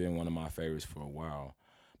 that's just been one of my favorites for a while.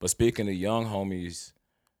 But speaking of young homies,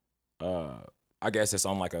 I guess it's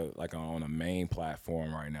on on a main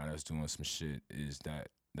platform right now that's doing some shit. Is that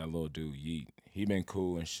little dude Yeet? He been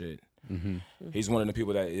cool and shit. Mm-hmm. He's one of the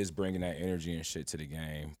people that is bringing that energy and shit to the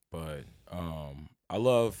game. But I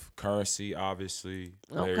love Currency, obviously.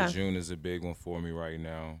 Larry Okay. June is a big one for me right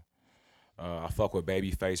now. I fuck with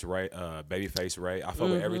Babyface Ray. I fuck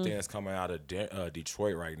with everything that's coming out of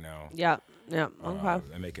Detroit right now. Yeah. Okay.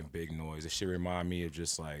 They're making big noise. This shit remind me of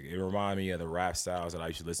the rap styles that I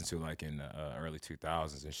used to listen to like in the early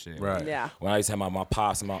 2000s and shit. Right. Yeah. When I used to have my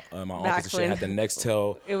pops and my uncles and shit when had the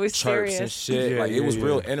Nextel it was chirps and serious. shit. Yeah, Like it was yeah,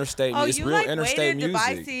 real yeah. interstate. Oh, It's you real like interstate waited music.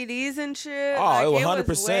 to buy CDs and shit? Oh, Like, it was it 100%.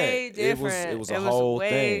 was way It was- different. it was a whole way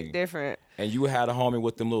thing. different. And you had a homie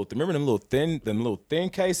with them little. Remember them little thin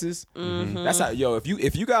cases? Mm-hmm. That's how if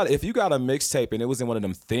you got a mixtape and it was in one of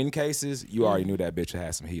them thin cases, you already knew that bitch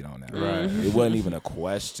had some heat on that. Right. It wasn't even a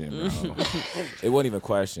question, bro. It wasn't even a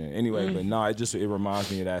question. Anyway, Mm. but no, it reminds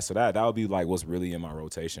me of that. So that would be like what's really in my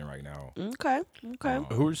rotation right now. Okay.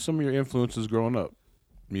 Who are some of your influences growing up,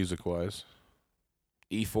 music wise?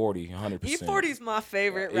 E40, 100%. E40's my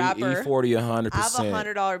favorite rapper. E40, 100%. I have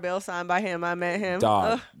a $100 bill signed by him. I met him.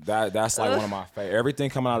 Dog, Ugh. that's like one of my favorite. Everything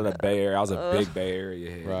coming out of the Bay Area. I was a big Bay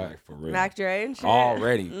Area head, Right. like, for real. Mac Dre and shit.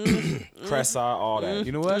 Already, Crest Side, all that.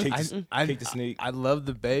 You know what? Keep the sneak. I love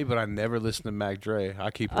the Bay, but I never listen to Mac Dre.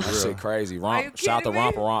 I keep it That real. shit crazy. you Shout out to kidding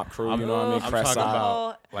me? Romp crew. You know what I mean? I'm Crest talking Side.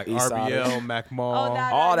 about like East Side. RBL, Mac Mall. Oh,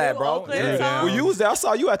 that- All that, New bro. Oakland Yeah. song. Well, you was there. I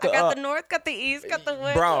saw you at the. I got the north, got the east, got the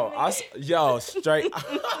west. bro, got the- straight.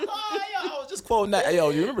 I was just quoting that. Hey, yo,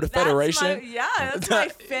 you remember the That's Federation? that's my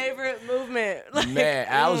favorite movement. Like, Man,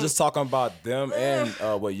 I was just talking about them and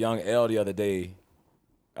with Young L the other day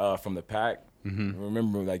from the Pack.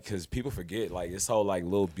 Remember, like, because people forget, like, this whole, like,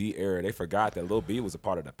 Lil B era, they forgot that Lil B was a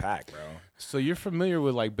part of the Pack, bro. So you're familiar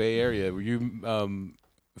with like Bay Area? Were you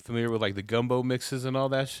familiar with like the gumbo mixes and all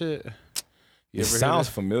that shit? You It ever heard sounds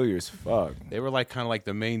of- familiar as fuck. They were like kind of like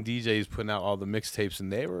the main DJs putting out all the mixtapes,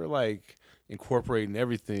 and they were like incorporating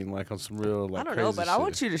everything like on some real like. I don't know, but I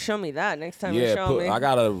want you to show me that next time you Yeah, show me. I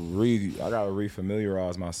gotta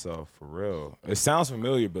refamiliarize myself for real. It sounds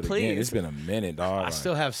familiar, but again, Please. it's been a minute, dog. I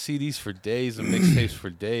still have CDs for days and mixtapes for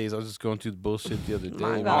days. I was just going through the bullshit the other day.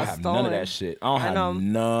 My I God. don't have none of stolen. that shit. I don't I have know.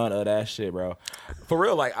 none of that shit, bro. For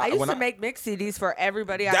real, like I used when to make mix CDs for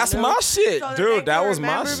everybody. that's I knew, my shit, so that dude. they That could was my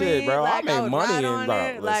remember shit, me. bro. Like, I made would money ride in, on bro.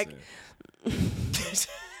 it, like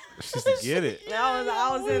Just to get it.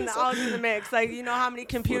 I was in the mix. Like, you know how many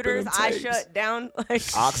computers them I tapes. shut down? Like,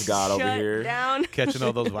 Ox God over shut here. down. Catching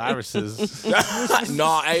all those viruses.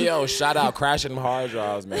 No, hey yo, shout out crashing them hard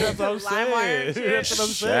drives, man. That's what I'm LimeWire saying. shit. That's what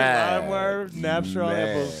I'm saying. Shit. LimeWire, Napster, all that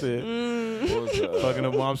Man. bullshit. What was the, Fucking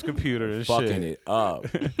up mom's computer and fucking shit. it up.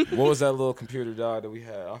 What was that little computer dog that we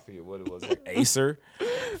had? I forget what it was. Like Acer.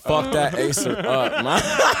 Fuck that Acer up, man.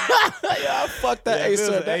 Yeah, fuck that Yeah, if it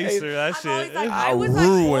Acer. was That Acer, Acer. that I'm always shit. like, I I was like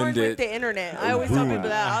born ruined with it. the internet. I always tell Ruined people it.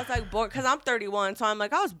 that. I was like born because I'm 31, so I'm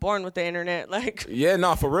like I was born with the internet. Like Yeah,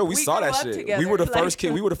 no, for real. We We saw grew that up shit. together, We were the like- first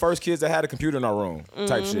kid. We were the first kids that had a computer in our room,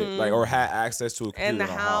 type shit, like or had access to a computer in the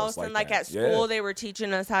our house and like that. at school they were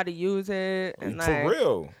teaching us how to use it and like For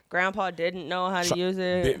real. grandpa didn't know how to use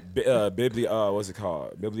it. What's it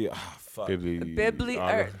called? Fuck.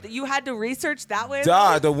 Or you had to research that way.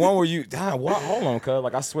 The one where you, what? Hold on, cuz.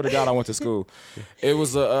 Like, I swear to God, I went to school. It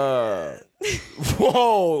was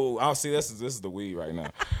whoa. I'll see, this is the weed right now.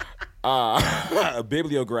 A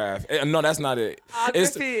bibliograph. No, that's not it.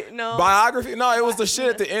 Biography, no. Biography? No, it was the shit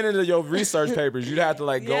at the end of your research papers. You'd have to,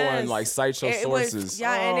 like, go and, Yes. like, cite your It was- sources.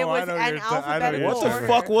 yeah, and it Oh, I was know an you're I know alphabetical you're What the order.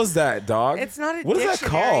 fuck was that, dog? It's not a What is that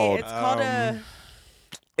dictionary. called? It's called a.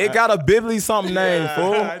 It got a bibli something name,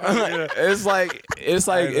 fool. I know, yeah. It's like it's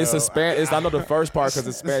a know. Spanish. I know the first part because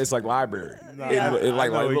it's Spanish. It's like library. Yeah. It I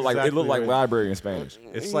know looked like exactly like what- library in Spanish.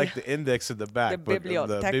 It's like the index at the back. The but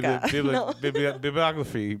biblioteca. No.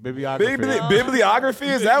 Bibliography. Bibliography,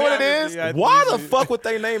 is that what it is? Yeah, I Why think the it- fuck would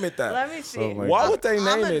they name it that? Let me see. Oh my Why God. would they name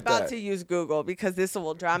I'm it about that? to use Google because this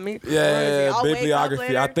will drive me. Yeah, I'll wake up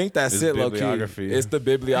bibliography. I later. think that's It's it, low key. bibliography. It's the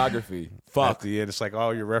bibliography. At Fuck. the end, it's like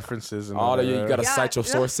all your references and All all that you gotta Yeah, cite your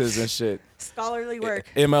yeah. sources and shit. Scholarly work.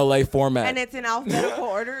 MLA format. And it's in alphabetical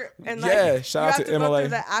order. And like, Yeah, shout you out have to to go MLA. through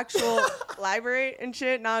the actual library and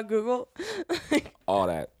shit, not Google. all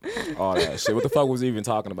that shit. What the fuck was he even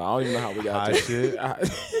talking about? I don't even know how we got High there. shit.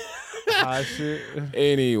 High shit.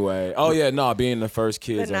 Anyway, oh yeah, no, being the first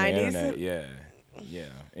kids The on the 90s? internet, yeah.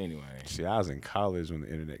 Anyway, See, I was in college when the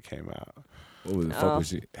internet came out. what was the fuck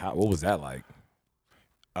was you? What was that like?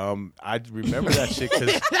 I remember that shit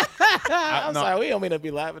because I'm sorry, we don't mean to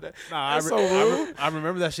be laughing at. That's so rude. I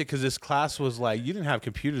remember that shit because this class was like, you didn't have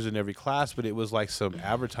computers in every class, but it was like some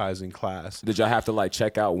advertising class. Did y'all have to like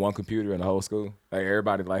check out one computer in the whole school? Like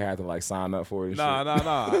everybody like had to like sign up for it?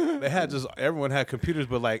 No. They had everyone had computers,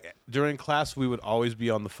 but like during class we would always be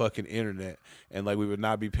on the fucking internet, and like we would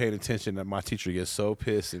not be paying attention. That my teacher gets so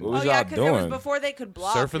pissed. And What was yeah, y'all because it was doing? before they could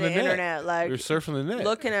block surfing the the net. internet. Like we were surfing the net,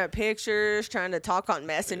 looking at pictures, trying to talk on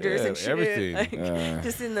messengers Yeah, and shit. everything. Like,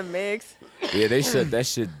 just in the mix. Yeah, they shut that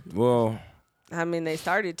shit. Well, I mean, they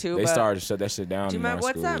started to. they but started to shut that shit down. Do you in our remember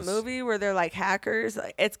what's that schools. movie where they're like hackers?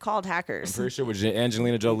 Like, it's called I'm Hackers. pretty sure with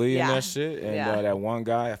Angelina Jolie Yeah. and that shit, and Yeah. that one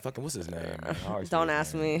guy. Fucking what's his name? Man? I always Don't forget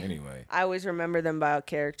ask his name. me. Anyway, I always remember them by a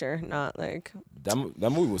character, not like. that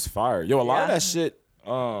movie was fire. Yo, a lot of Yeah. that shit.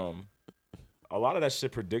 A lot of that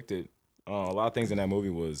shit predicted. A lot of things in that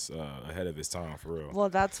movie was ahead of its time, for real. Well,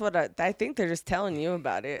 that's what I think they're just telling you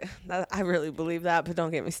about it. I really believe that, but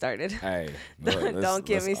don't get me started. Hey, Don't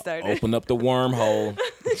get me started. Open up the wormhole.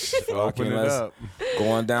 open it let's- up.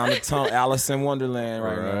 Going down the Alice in Wonderland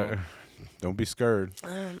right Right. now. Don't be scared.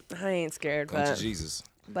 I ain't scared, Come to but Jesus.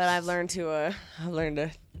 I've learned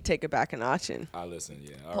to take it back a notch and I listen,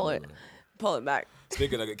 yeah. I pull it remember. pull it back.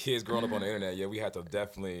 Speaking of the kids growing up on the internet, yeah, we had to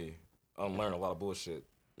definitely unlearn a lot of bullshit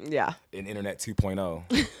Yeah. in Internet 2.0.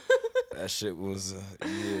 That shit was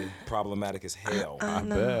problematic as hell. I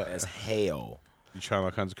bet. As hell. You trying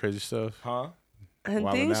all kinds of crazy stuff. Huh? And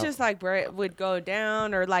Wilding things out. just like would go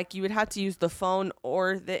down, or like you would have to use the phone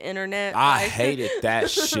or the internet. I like- hated that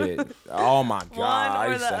shit. Oh my God. I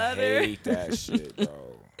or used the to other. hate that shit, bro.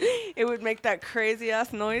 It would make that crazy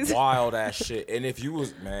ass noise. Wild ass shit. And if you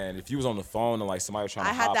was on the phone and like somebody was trying I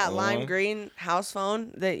to had hop that on, lime green house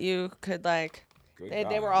phone that you could like. Good They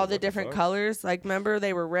God, were all what the different fuck? colors. Like, remember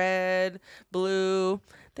they were red, blue.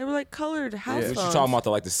 They were like colored house What you phones. talking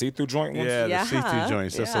about, the see-through joint ones? Yeah, Yeah. the see-through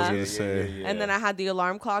joints. That's what I was Yeah. gonna say. Yeah. And then I had the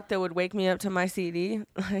alarm clock that would wake me up to my CD.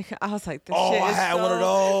 Like, I was like, this Oh, shit I is had so one of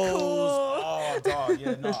those. cool. Oh, dog.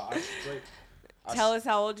 Yeah, no. I straight. Tell us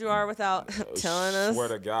how old you are without telling us Swear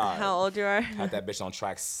to God. how old you are. Had that bitch on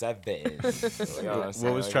track 7. You know what I'm saying?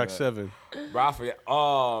 What was track 7? Bro,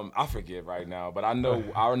 I forget right now, but I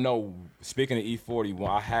know. Speaking of E40, when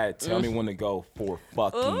I had Tell Me When to Go for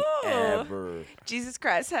fucking Ooh. ever, Jesus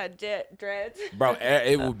Christ had dreads. bro.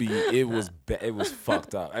 It was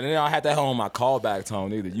fucked up. And then I had that on my callback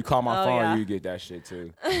tone either. You call my Oh, phone, yeah. you get that shit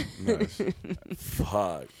too. Nice.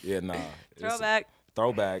 Fuck yeah, nah. It's-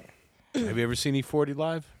 Throwback. Have you ever seen E40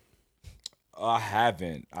 live? I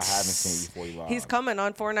haven't seen E40 live. He's coming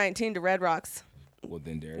on 419 to Red Rocks Well,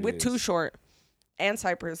 then there it with is. Too Short and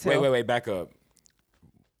Cypress Hill. Wait, back up.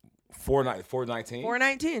 419?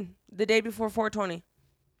 419, the day before 420.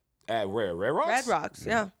 At where? Red Rocks? Red Rocks,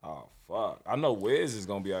 yeah. Oh, fuck. I know Wiz is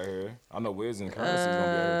going to be out here. I know Wiz and Currency is going to be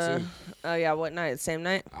out here, too. Oh, yeah, what night? Same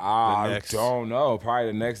night? I next- don't know. Probably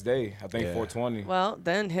the next day. I think Yeah. 420. Well,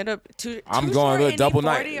 then hit up Too I'm Too going Short to double and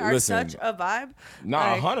night. E40 are Listen. such a vibe.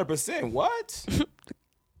 Nah, Like, 100%. What?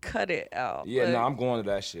 cut it out. Yeah, but- no, I'm going to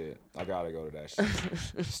that shit. I got to go to that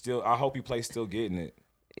shit. Still, I hope he plays Still Getting It.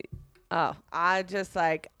 Oh, I just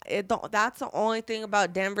like it. That's the only thing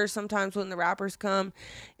about Denver. Sometimes when the rappers come,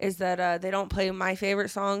 is that they don't play my favorite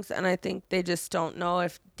songs, and I think they just don't know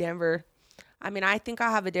if Denver. I mean, I think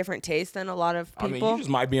I have a different taste than a lot of people. I mean, you just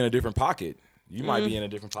might be in a different pocket. You might be in a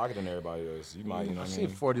different pocket than everybody else. You might, you know what I've I seen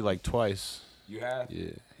mean? 40 like twice. You have? Yeah,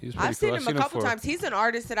 he's pretty I've seen cool. him a couple times. He's an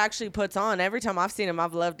artist that actually puts on. Every time I've seen him,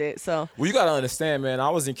 I've loved it. So Well, you gotta understand, man. I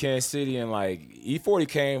was in Kansas City and like E40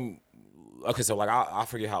 came. Okay, so like I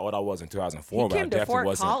forget how old I was in 2004, He but I came to definitely Fort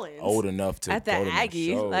wasn't Collins old enough to at the go to no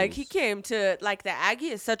Aggie, like he shows. came to like the Aggie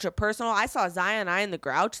is such a personal. I saw Zion I and the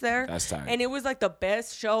Grouch there. That's tight. And it was like the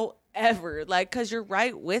best show ever. Like, cause you're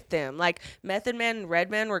right with them. Like Method Man and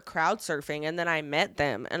Redman were crowd surfing, and then I met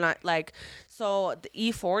them, and I like so the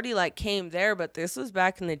E40 like came there, but this was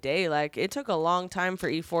back in the day. Like it took a long time for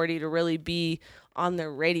E40 to really be on the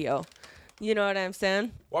radio. You know what I'm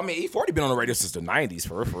saying? Well, I mean, E40 been on the radio since the 90s,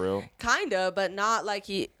 for real. Kinda, but not like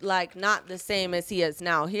not the same as he is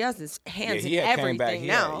now. He has his hands in came back. everything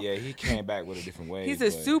now. He came back with a different way. He's a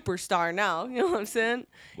superstar now. You know what I'm saying?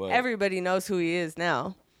 But- Everybody knows who he is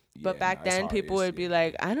now. But Yeah, back nah, it's then, hard, people would be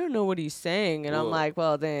like, I don't know what he's saying. And I'm Well, like,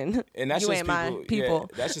 well, then And that's you just ain't my people.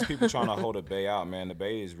 Yeah, that's just people trying to hold the Bay out, man. The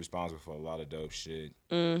Bay is responsible for a lot of dope shit.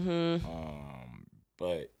 Mm-hmm.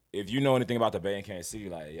 But if you know anything about the Bay in Kansas City,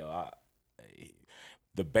 like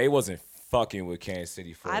the Bay wasn't fucking with Kansas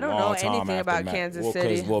City for I a don't long know time anything after about Mac, Kansas well,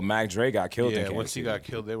 City. Well, Mac Dre got killed in Yeah, Kansas once he City. got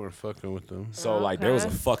killed, they weren't fucking with them. So like there was a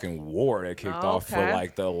Okay. fucking war that kicked off for Okay.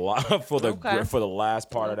 like for the Okay. for the last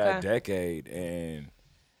part of that Okay. decade, and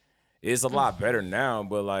It's a lot better now,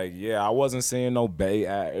 but like, yeah, I wasn't seeing no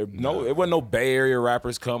it wasn't no Bay Area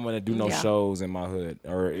rappers coming and do no shows in my hood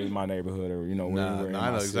or in my neighborhood or anywhere in I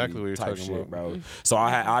know my exactly city what you're type talking shit, about, bro. So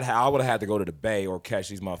I would have had to go to the Bay or catch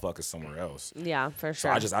these motherfuckers somewhere else. Yeah, for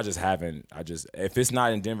sure. So I just haven't. If it's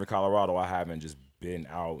not in Denver, Colorado, I haven't just been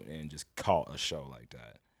out and just caught a show like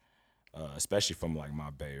that. Especially from like my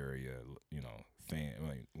Bay Area, fan,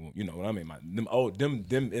 like, you know what I mean?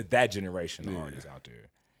 That generation of artists out there.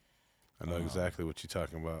 I know exactly what you're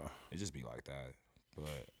talking about. It just be like that.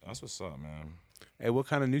 But that's what's up, man. Hey, what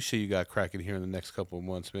kind of new shit you got cracking here in the next couple of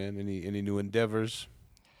months, man? Any new endeavors?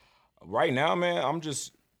 Right now, man, I'm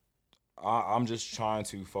just trying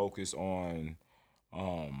to focus on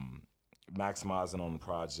maximizing on the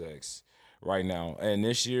projects right now. And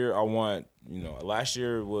this year I want, last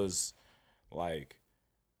year was like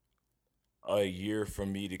a year for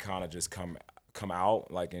me to kind of just come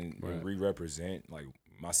out like and re-represent like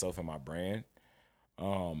myself and my brand,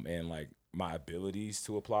 and like my abilities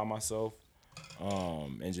to apply myself,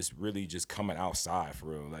 and just really just coming outside for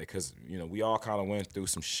real, like, cause we all kind of went through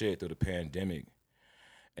some shit through the pandemic,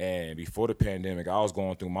 and before the pandemic, I was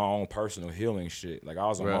going through my own personal healing shit. Like I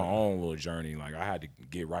was on my own little journey. Like I had to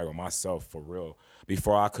get right with myself for real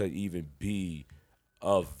before I could even be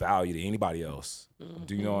of value to anybody else. Mm-hmm.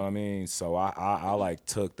 Do you know what I mean? So I like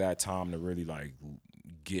took that time to really like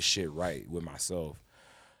get shit right with myself.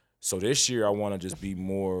 So this year I want to just be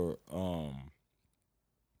more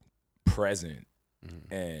present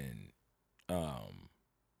and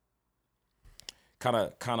kind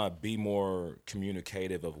of be more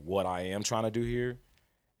communicative of what I am trying to do here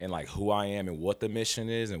and like who I am and what the mission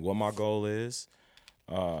is and what my goal is.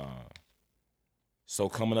 So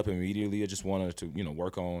coming up immediately, I just wanted to,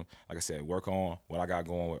 work on, like I said, work on what I got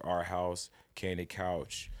going with Art House, Candy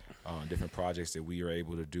Couch, different projects that we are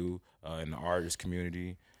able to do in the artist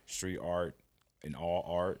community, street art, and all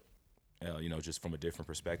art, just from a different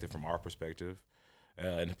perspective, from our perspective,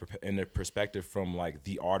 and the perspective from like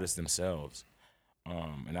the artists themselves.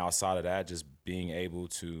 And outside of that, just being able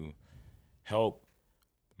to help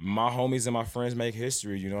my homies and my friends make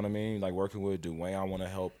history, you know what I mean? Like working with Dwayne, I want to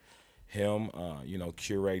help him,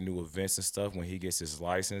 curate new events and stuff. When he gets his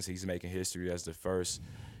license, he's making history as the first,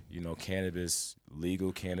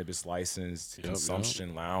 legal cannabis licensed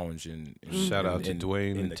consumption lounge. And shout out to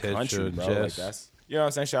Dwayne in and the Tetra, country, bro. Jess. Like that's, you know what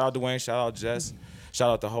I'm saying? Shout out Dwayne, shout out Jess, shout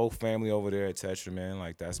out the whole family over there at Tetra, man.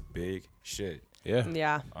 Like that's big shit. Yeah.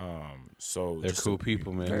 Yeah. So they're cool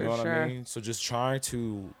people, man. You know what I mean? So just trying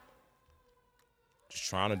to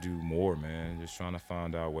do more, man. Just trying to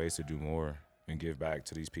find out ways to do more and give back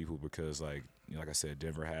to these people because, like I said,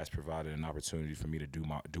 Denver has provided an opportunity for me to do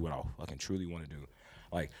what I fucking truly want to do,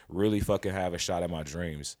 like really fucking have a shot at my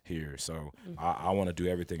dreams here. So I want to do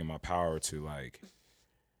everything in my power to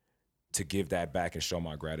give that back and show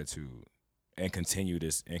my gratitude and continue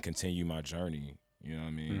my journey. You know what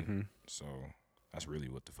I mean? Mm-hmm. So that's really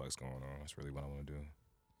what the fuck's going on. That's really what I want to do.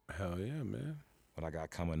 Hell yeah, man. What I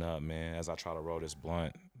got coming up, man, as I try to roll this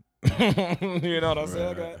blunt. You know what I'm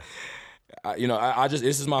saying? I just,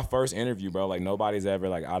 this is my first interview, bro. Like nobody's ever,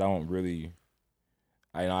 like, I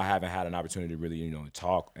haven't had an opportunity to really,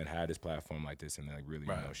 talk and have this platform like this and like really,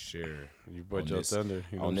 share. You brought your thunder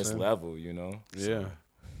on this level, Yeah. So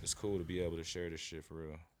it's cool to be able to share this shit for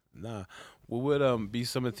real. Nah. What would be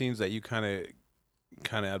some of the things that you kind of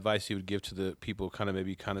advice you would give to the people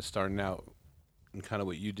maybe starting out and kind of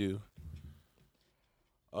what you do?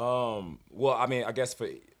 Well, I mean, I guess for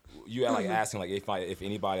you like asking like if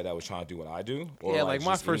anybody that was trying to do what I do, or yeah, like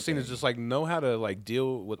my first thing is just like know how to like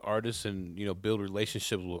deal with artists and build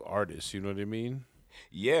relationships with artists. You know what I mean?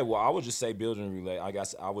 Yeah, well, I would just say I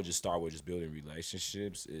guess I would just start with just building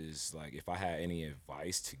relationships. Is like if I had any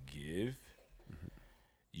advice to give,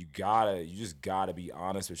 you just gotta be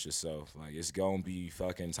honest with yourself. Like it's gonna be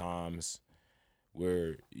fucking times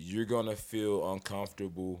where you're gonna feel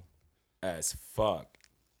uncomfortable as fuck.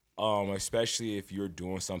 Especially if you're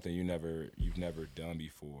doing something you've never done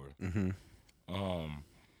before. Mm-hmm.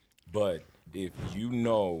 But if you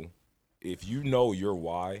know your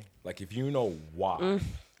why, like if you know why,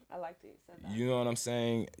 I like that you said that. You know what I'm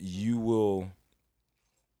saying? You will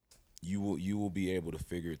be able to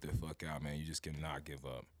figure it the fuck out, man. You just cannot give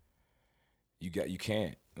up. You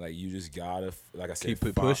can't. Like you just gotta, like I said, keep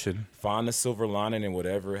it pushing. Find the silver lining in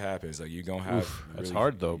whatever happens. Like you're gonna have. That's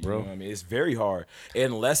hard though, bro. You know what I mean, it's very hard,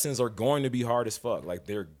 and lessons are going to be hard as fuck. Like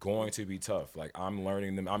they're going to be tough. Like I'm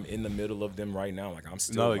learning them. I'm in the middle of them right now. Like I'm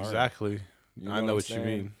still. No, exactly. I know what you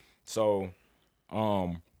mean. So,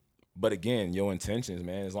 but again, your intentions,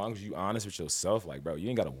 man. As long as you honest with yourself, like bro, you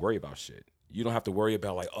ain't gotta worry about shit. You don't have to worry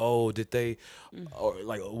about like, oh, did they, or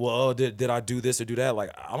like, well, did I do this or do that?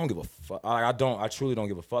 Like, I don't give a fuck. I truly don't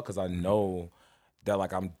give a fuck because I know that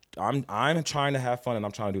like I'm trying to have fun and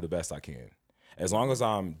I'm trying to do the best I can. As long as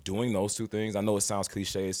I'm doing those two things, I know it sounds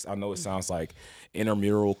cliche. I know it sounds like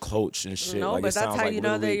intramural coach and shit. No, like, but that's how like you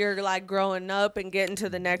know that you're like growing up and getting to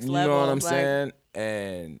the next level. You know what I'm like, saying?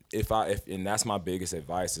 And and that's my biggest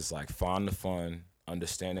advice is like find the fun,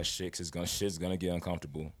 understand that shit's gonna get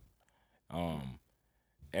uncomfortable.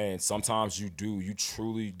 And sometimes you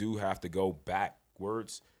truly do have to go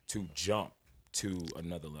backwards to jump to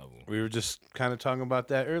another level. We were just kind of talking about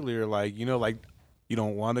that earlier. Like, you know, like you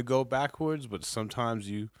don't want to go backwards, but sometimes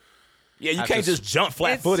you. Yeah, you can't just jump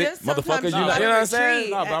flat-footed, motherfucker. You know what I'm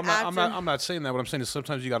saying? No, but I'm not saying that. What I'm saying is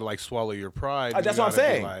sometimes you got to like swallow your pride. That's what I'm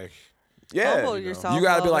saying. Like, humble yourself. You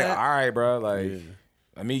got to be like, all right, bro. Like,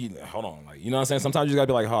 I mean, hold on. Like, you know what I'm saying? Sometimes you got to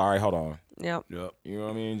be like, all right, hold on. Yep. You know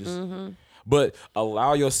what I mean? Just, but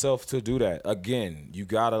allow yourself to do that. Again, you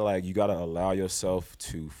gotta allow yourself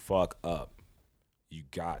to fuck up. You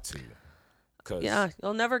got to. Yeah,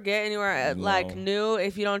 you'll never get anywhere like new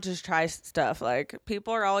if you don't just try stuff. Like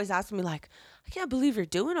people are always asking me like, I can't believe you're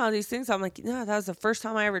doing all these things. I'm like, no, that was the first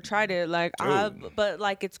time I ever tried it. Like, but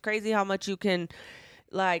like it's crazy how much you can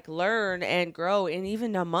like learn and grow in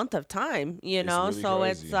even a month of time, you know? Really so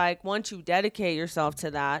crazy. It's like once you dedicate yourself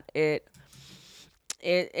to that,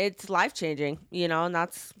 it's life changing, you know, and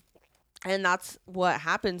that's what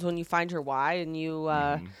happens when you find your why and you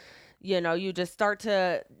you know, you just start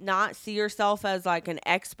to not see yourself as like an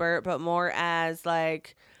expert, but more as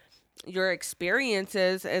like your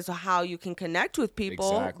experiences is how you can connect with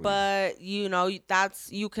people. Exactly. But you know,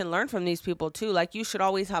 you can learn from these people too. Like you should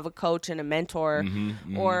always have a coach and a mentor,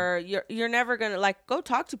 or you're never gonna like go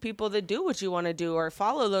talk to people that do what you want to do or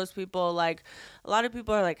follow those people. Like a lot of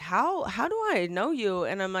people are like, how do I know you?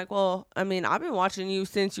 And I'm like, well, I mean, I've been watching you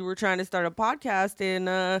since you were trying to start a podcast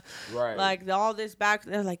and like all this back.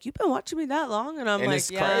 They're like, you've been watching me that long, and I'm like, it's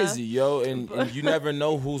crazy, yo, and you never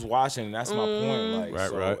know who's watching. And that's my point.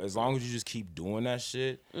 Like, right. As long as you just keep doing that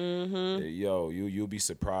shit, yo, you'll be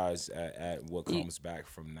surprised at what comes back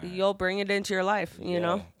from that. You'll bring it into your life, you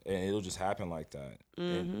know, and it'll just happen like that.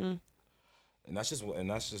 And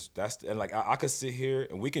I could sit here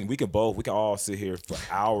and we can all sit here for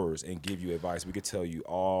hours and give you advice. We could tell you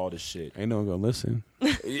all the shit. Ain't no one gonna listen.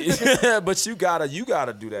 But you gotta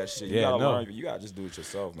do that shit. You gotta learn. You gotta just do it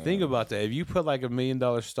yourself, man. Think about that. If you put like $1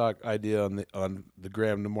 million stock idea on the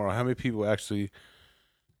gram tomorrow, how many people actually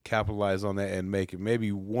capitalize on that and make it?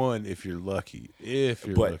 Maybe one if you're lucky.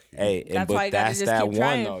 Lucky. Hey, that's that one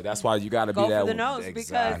trying. though. That's why you gotta go be that for the one. nose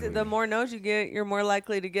Exactly. because the more no's you get, you're more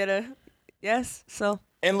likely to get a yes. So.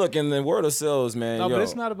 And look, in the word of sales, man. No, but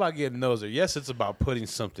it's not about getting those. Yes, it's about putting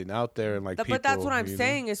something out there and like. But that's what I'm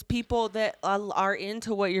saying is people that are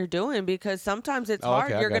into what you're doing, because sometimes it's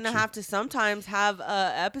hard. You're gonna have to sometimes have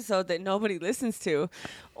a episode that nobody listens to,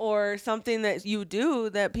 or something that you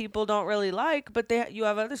do that people don't really like, but you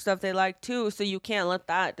have other stuff they like too. So you can't let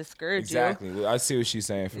that discourage you. Exactly. I see what she's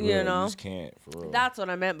saying. For real, you just can't. For real. That's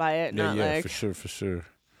what I meant by it. Not like, for sure.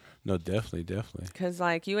 No, definitely. Because,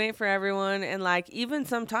 like, you ain't for everyone. And, like, even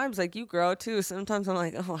sometimes, like, you grow, too. Sometimes I'm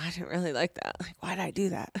like, oh, I didn't really like that. Like, why did I do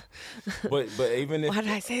that? But even if... Why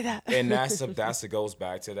did I say that? And that goes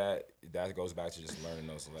back to that. That goes back to just learning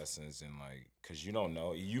those lessons. And, like, because you don't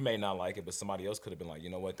know. You may not like it, but somebody else could have been like,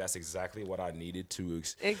 you know what? That's exactly what I needed to...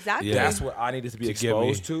 Exactly. That's what I needed to be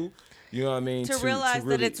exposed to. You know what I mean? To realize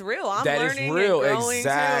that it's real. I'm learning and growing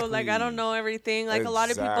exactly. too. Like, I don't know everything. Like, a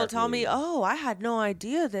lot of people tell me, oh, I had no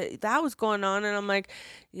idea that was going on. And I'm like,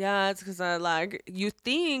 yeah, it's because you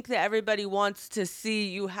think that everybody wants to see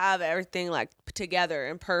you have everything like together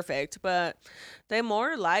and perfect, but they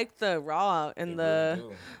more like the raw and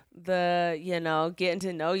the you know, getting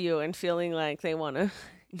to know you and feeling like they want to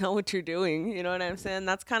know what you're doing. You know what I'm saying?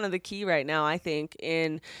 That's kind of the key right now, I think,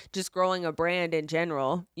 in just growing a brand in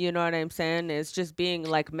general. You know what I'm saying? Is just being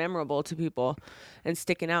like memorable to people and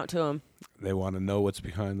sticking out to them. They want to know what's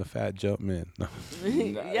behind the fat jump man.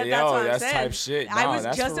 Yeah, that's what I'm saying. Type shit. I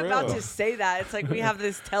was just about to say that. It's like we have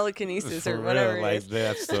this telekinesis or whatever it is. Like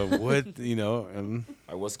that's the what, you know, and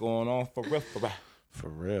like what's going on for real. For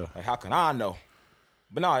real. Like how can I know?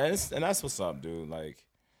 But no, and that's what's up, dude. Like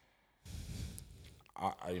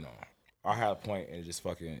I had a point and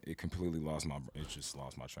it completely lost my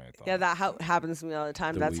train of thought. Yeah, that happens to me all the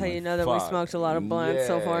time. That's how you know that we smoked a lot of blunts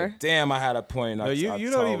so far. Damn, I had a point. No, you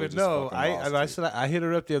don't even know. I hit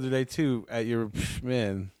her up the other day too at your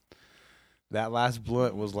man. That last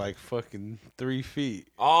blunt was like fucking 3 feet.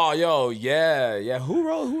 Oh, yo, yeah. Who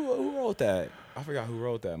wrote that? I forgot who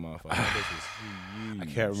wrote that motherfucker. That bitch was huge. I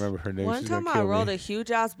can't remember her name. One She's time gonna I kill rolled me. a huge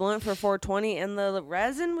ass blunt for 420, and the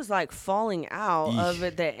resin was like falling out of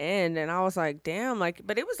at the end, and I was like, "Damn!" Like,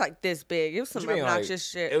 but it was like this big. It was some What you mean, obnoxious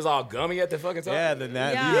shit. It was all gummy at the fucking top. Yeah, the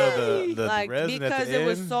yeah, you know, the like resin at because the it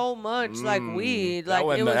was end. so much like weed. Like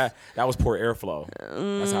that it was. that was poor airflow.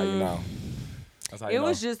 That's how you know. That's how you It know.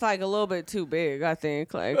 was just like a little bit too big, I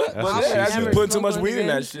think. Like, But what yeah, she that's said. just putting too much Smoke weed in again.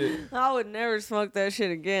 that shit. I would never smoke that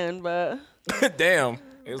shit again, but Damn.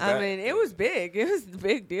 It was I that- mean, it was big. It was a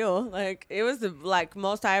big deal. Like, it was the like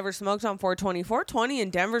most I ever smoked on 420. 420 in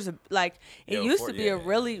Denver's like it Yo, used to be a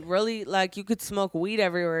really like you could smoke weed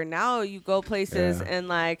everywhere. Now you go places Yeah. and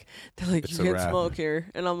like they're like It's you a can't wrap. smoke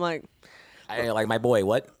here, and I'm like, I ain't like my boy.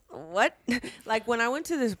 What? what? Like when I went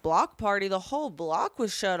to this block party, the whole block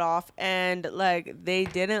was shut off, and like they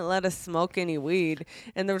didn't let us smoke any weed,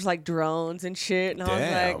 and there was like drones and shit, and I was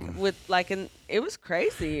Damn. like, with like, and it was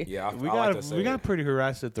crazy. Yeah, We I got like to say we got it. pretty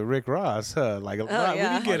harassed at the Rick Ross, huh? Like a lot.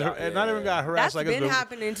 yeah. We didn't get Oh, yeah. not even got harassed. That's like been it's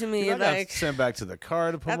happening to me. I got Like sent back to the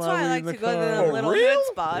car to put that's my why weed I like in the to go to car. the little real? hood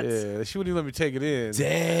spots. Yeah, she wouldn't even let me take it in.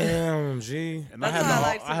 Damn, G. And That's I had why I the,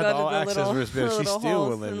 like to I had go the to all the access little- wristband. She little still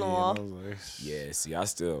holes wouldn't let in me the in. wall. I was like, Yeah, see,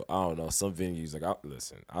 I don't know. Some venues, like,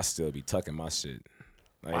 I still be tucking my shit.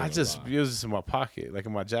 ain't I gonna just lie. use this in my pocket, like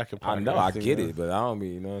in my jacket I pocket. know, I think, get you know. it, but I don't be,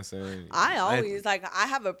 you know what I'm saying? I always like I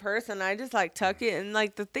have a purse and I just like tuck it, and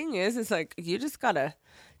like the thing is, it's like you just gotta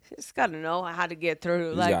know how to get through.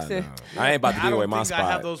 You Like gotta to, know. I ain't about to I give don't away my think I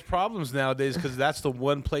have spot. those problems nowadays because that's the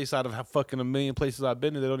one place out of fucking a million places I've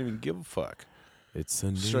been to they don't even give a fuck. It's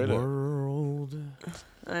a new Straight up. world.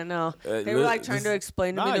 I know they were look, like trying to this-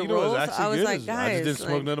 explain to Nah, me the you know what's rules. actually I was good like, is guys, I just didn't smoke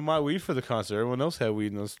like, none of my weed for the concert. Everyone else had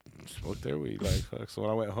weed and I smoked their weed. Like, fuck. So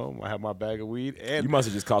when I went home, I had my bag of weed and You must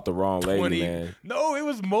have just caught the wrong lady, 20. man. No, it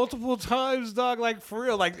was multiple times, dog. Like for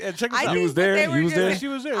real. Like, and check this I out. think was that there? they were You was just- there? She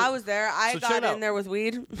was there. I was there. I So check got it out. in there with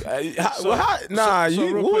weed. Nah, so you.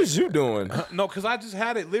 real What quick. was you doing? No, because I just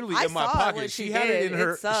had it literally I in my saw pocket. what She she had it did. in It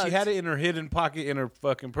her. sucked. She had it in her hidden pocket in her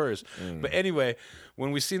fucking purse. But anyway,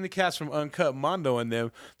 when we seen the cats from Uncut Mondo and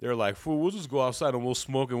them, they're like, "Fool, we'll just go outside and we'll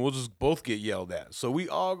smoke and we'll just both get yelled at." So we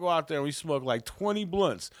all go out there and we smoke like 20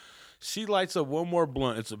 blunts. She lights up one more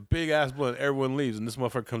blunt. It's a big ass blunt. Everyone leaves, and this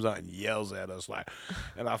motherfucker comes out and yells at us like,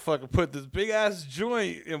 and I fucking put this big ass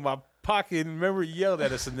joint in my pocket. And remember, he yelled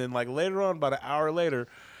at us, and then like later on, about an hour later,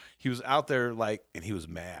 he was out there like, and he was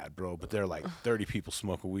mad, bro. But there are like 30 people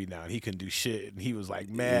smoking weed now, and he couldn't do shit, and he was like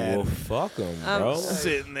mad, Well, fuck him, bro.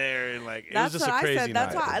 sitting there, and like it That's was just what a crazy I said.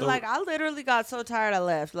 That's night. why, But like, I literally got so tired I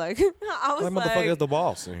left. Like, I was That like, motherfucker is the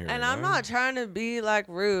boss in here. and man. I'm not trying to be like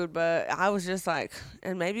rude, but I was just like,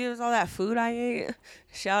 and maybe it was all that food I ate.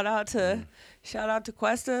 Shout out to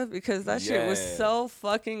Cuesta because that shit was Yeah. so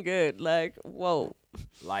fucking good. Like, whoa.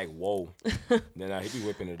 Like, whoa. Then he be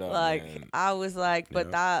whipping it up, Like man. I was like,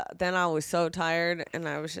 but then I was so tired and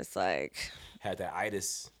I was just like, Had that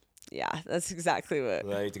itis. yeah, that's exactly what.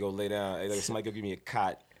 I had to go lay down. Hey, like, somebody go give me a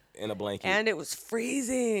cot and a blanket. And it was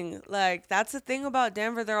freezing. Like that's the thing about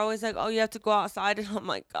Denver. They're always like, "Oh, you have to go outside." And I'm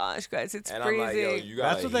like, "Gosh, guys, it's And freezing." I'm like, yo, you got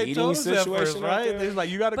that's a what they heating told us at situation first, out right? there? They're like,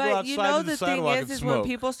 you got to go But outside you know to the the thing sidewalk is and when smoke.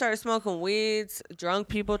 people start smoking weeds, drunk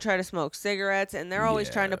people try to smoke cigarettes, and they're always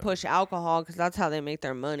trying to push alcohol because that's how they make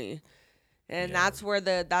their money. And that's where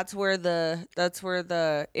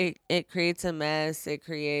it creates a mess. It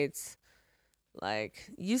creates like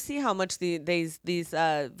you see how much these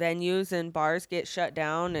venues and bars get shut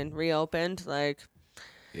down and reopened. Like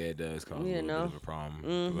Yeah, it does cause You a little know. bit of a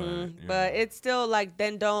problem. But it's still like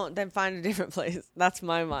then find a different place. That's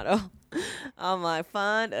my motto. I'm like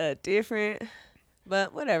find a different,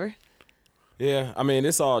 but whatever. Yeah, I mean,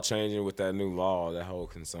 it's all changing with that new law, that whole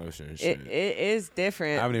consumption shit. It is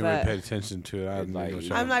different. I haven't even but paid attention to it. I haven't Like,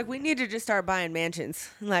 even I'm like we need to just start buying mansions,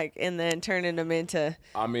 like and then turning them into.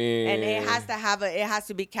 I mean, And it has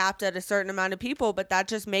to be capped at a certain amount of people, but that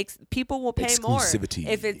just makes people will pay more Exclusivity.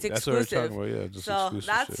 if it's That's what we're exclusive. talking about, yeah, just so exclusive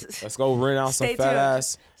that's shit. let's go rent out some Stay fat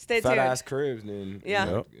tuned. Stay tuned. ass cribs, then Yeah.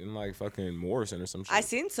 you know, in like fucking Morrison or some shit. I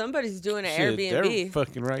seen somebody's doing an Shit, they're Airbnb,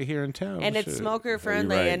 fucking right here in town. and it's shit. smoker Yeah, you're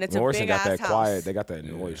friendly, right. and it's Morrison a big got ass that house. quiet. They got that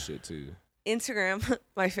noise shit too. Instagram,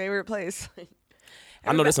 my favorite place.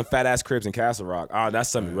 I know there's some fat ass cribs in Castle Rock. That's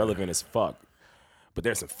something relevant as fuck. But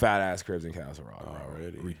there's some fat ass cribs in Castle Rock.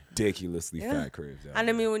 Already, ridiculously fat cribs. out And I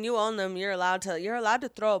there. mean, when you own them, you're allowed to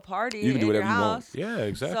throw a party You can do in your whatever you want. house. Yeah,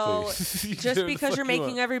 exactly. So You do just what the because fuck you're you making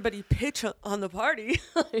want. everybody pitch on the party,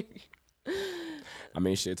 I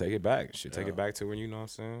mean, shit, take it back. Take it back to when you know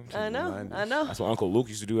what I'm saying. I know. That's what Uncle Luke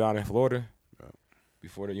used to do out in Florida.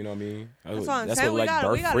 Before the, you know what I mean? That's what I'm saying. We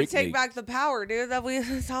gotta take back the power, dude.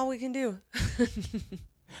 That's all we can do.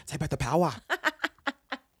 Take back the power.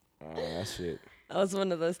 That shit. That was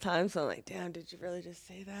one of those times where I'm like, damn, did you really just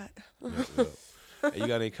say that? Hey, you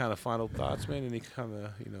got any kind of final thoughts, man? Any kind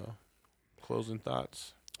of, closing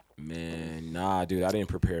thoughts? Man, nah, dude, I didn't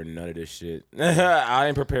prepare none of this shit. I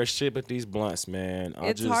didn't prepare shit but these blunts, man.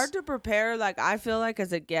 It's hard to prepare. Like, I feel like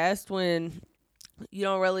as a guest when you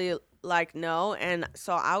don't really know, and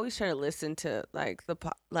so I always try to listen to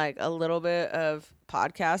a little bit of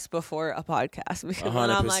podcast before a podcast because then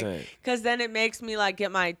I'm like, because then it makes me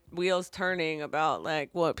get my wheels turning about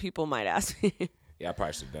what people might ask me. Yeah, I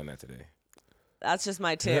probably should have done that today. That's just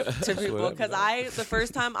my tip to people because the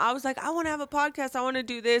first time I was like, I want to have a podcast, I want to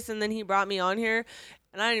do this, and then he brought me on here.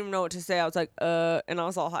 And I didn't even know what to say. I was like, and I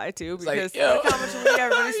was all high too because look how much weed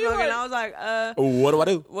everybody's smoking. I was like, what do I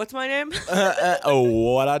do? What's my name?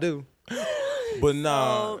 What I do? But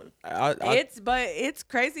nah, it's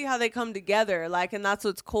crazy how they come together. And that's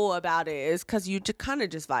what's cool about it is because you kind of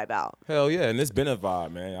just vibe out. Hell yeah, and it's been a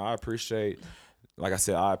vibe, man. I appreciate, like I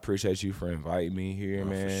said, I appreciate you for inviting me here,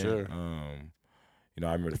 man. For sure.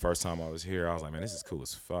 I remember the first time I was here, I was like, man, this is cool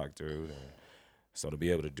as fuck, dude. And so to be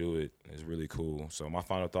able to do it is really cool. So my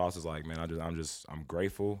final thoughts is man, I'm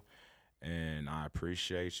grateful, and I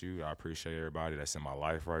appreciate you. I appreciate everybody that's in my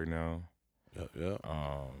life right now. Yep.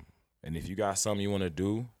 And if you got something you want to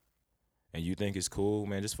do, and you think it's cool,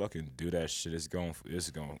 man, just fucking do that shit.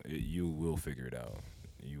 You will figure it out.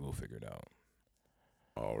 You will figure it out.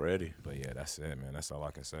 Already. But yeah, that's it, man. That's all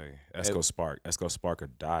I can say. Esco Spark or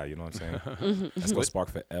die, you know what I'm saying? Esco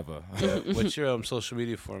Spark forever. What's your social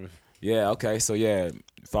media for me? Yeah, okay. So yeah,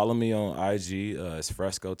 follow me on IG. It's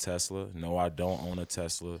Fresco Tesla. No, I don't own a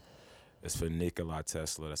Tesla. It's for Nikola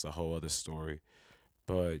Tesla. That's a whole other story.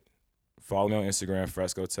 But follow me on Instagram,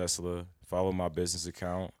 Fresco Tesla. Follow my business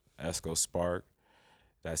account, Esco Spark.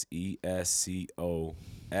 That's ESCOSPARK.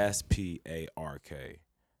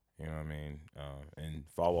 You know what I mean? And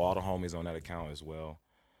follow all the homies on that account as well.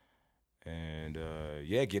 And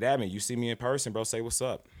get at me. You see me in person, bro. Say what's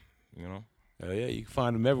up. You know? Hell yeah, you can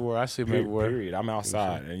find them everywhere. I see them everywhere. Period. I'm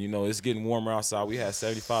outside, and it's getting warmer outside. We had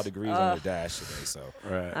 75 degrees on the dash today, so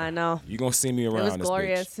right. I know. You gonna see me around. It was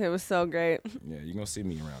glorious. Bitch. It was so great. Yeah, you gonna see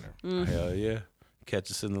me around there. Hell yeah,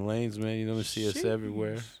 catch us in the lanes, man. You know, see us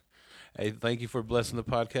everywhere. Hey, thank you for blessing the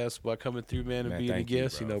podcast by coming through, man, and being a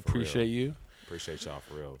guest. Appreciate you. Appreciate y'all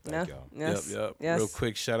for real. Thank y'all. Yes. Yep. Yes. Real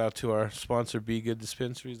quick shout out to our sponsor, Be Good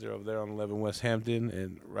Dispensaries. They're over there on 11 West Hampton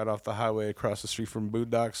and right off the highway across the street from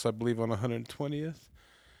Boondocks, I believe on 120th.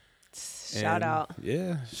 Shout out.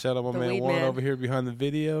 Yeah. Shout out my The man weed Juan man. over here behind the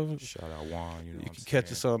video. Shout out Juan. You can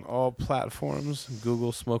catch us on all platforms.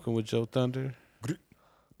 Google Smoking with Joe Thunder.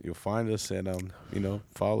 You'll find us and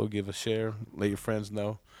follow, give a share, let your friends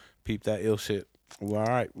know. Peep that ill shit. Well, all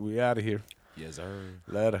right, we out of here. Yes, sir.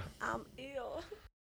 Later.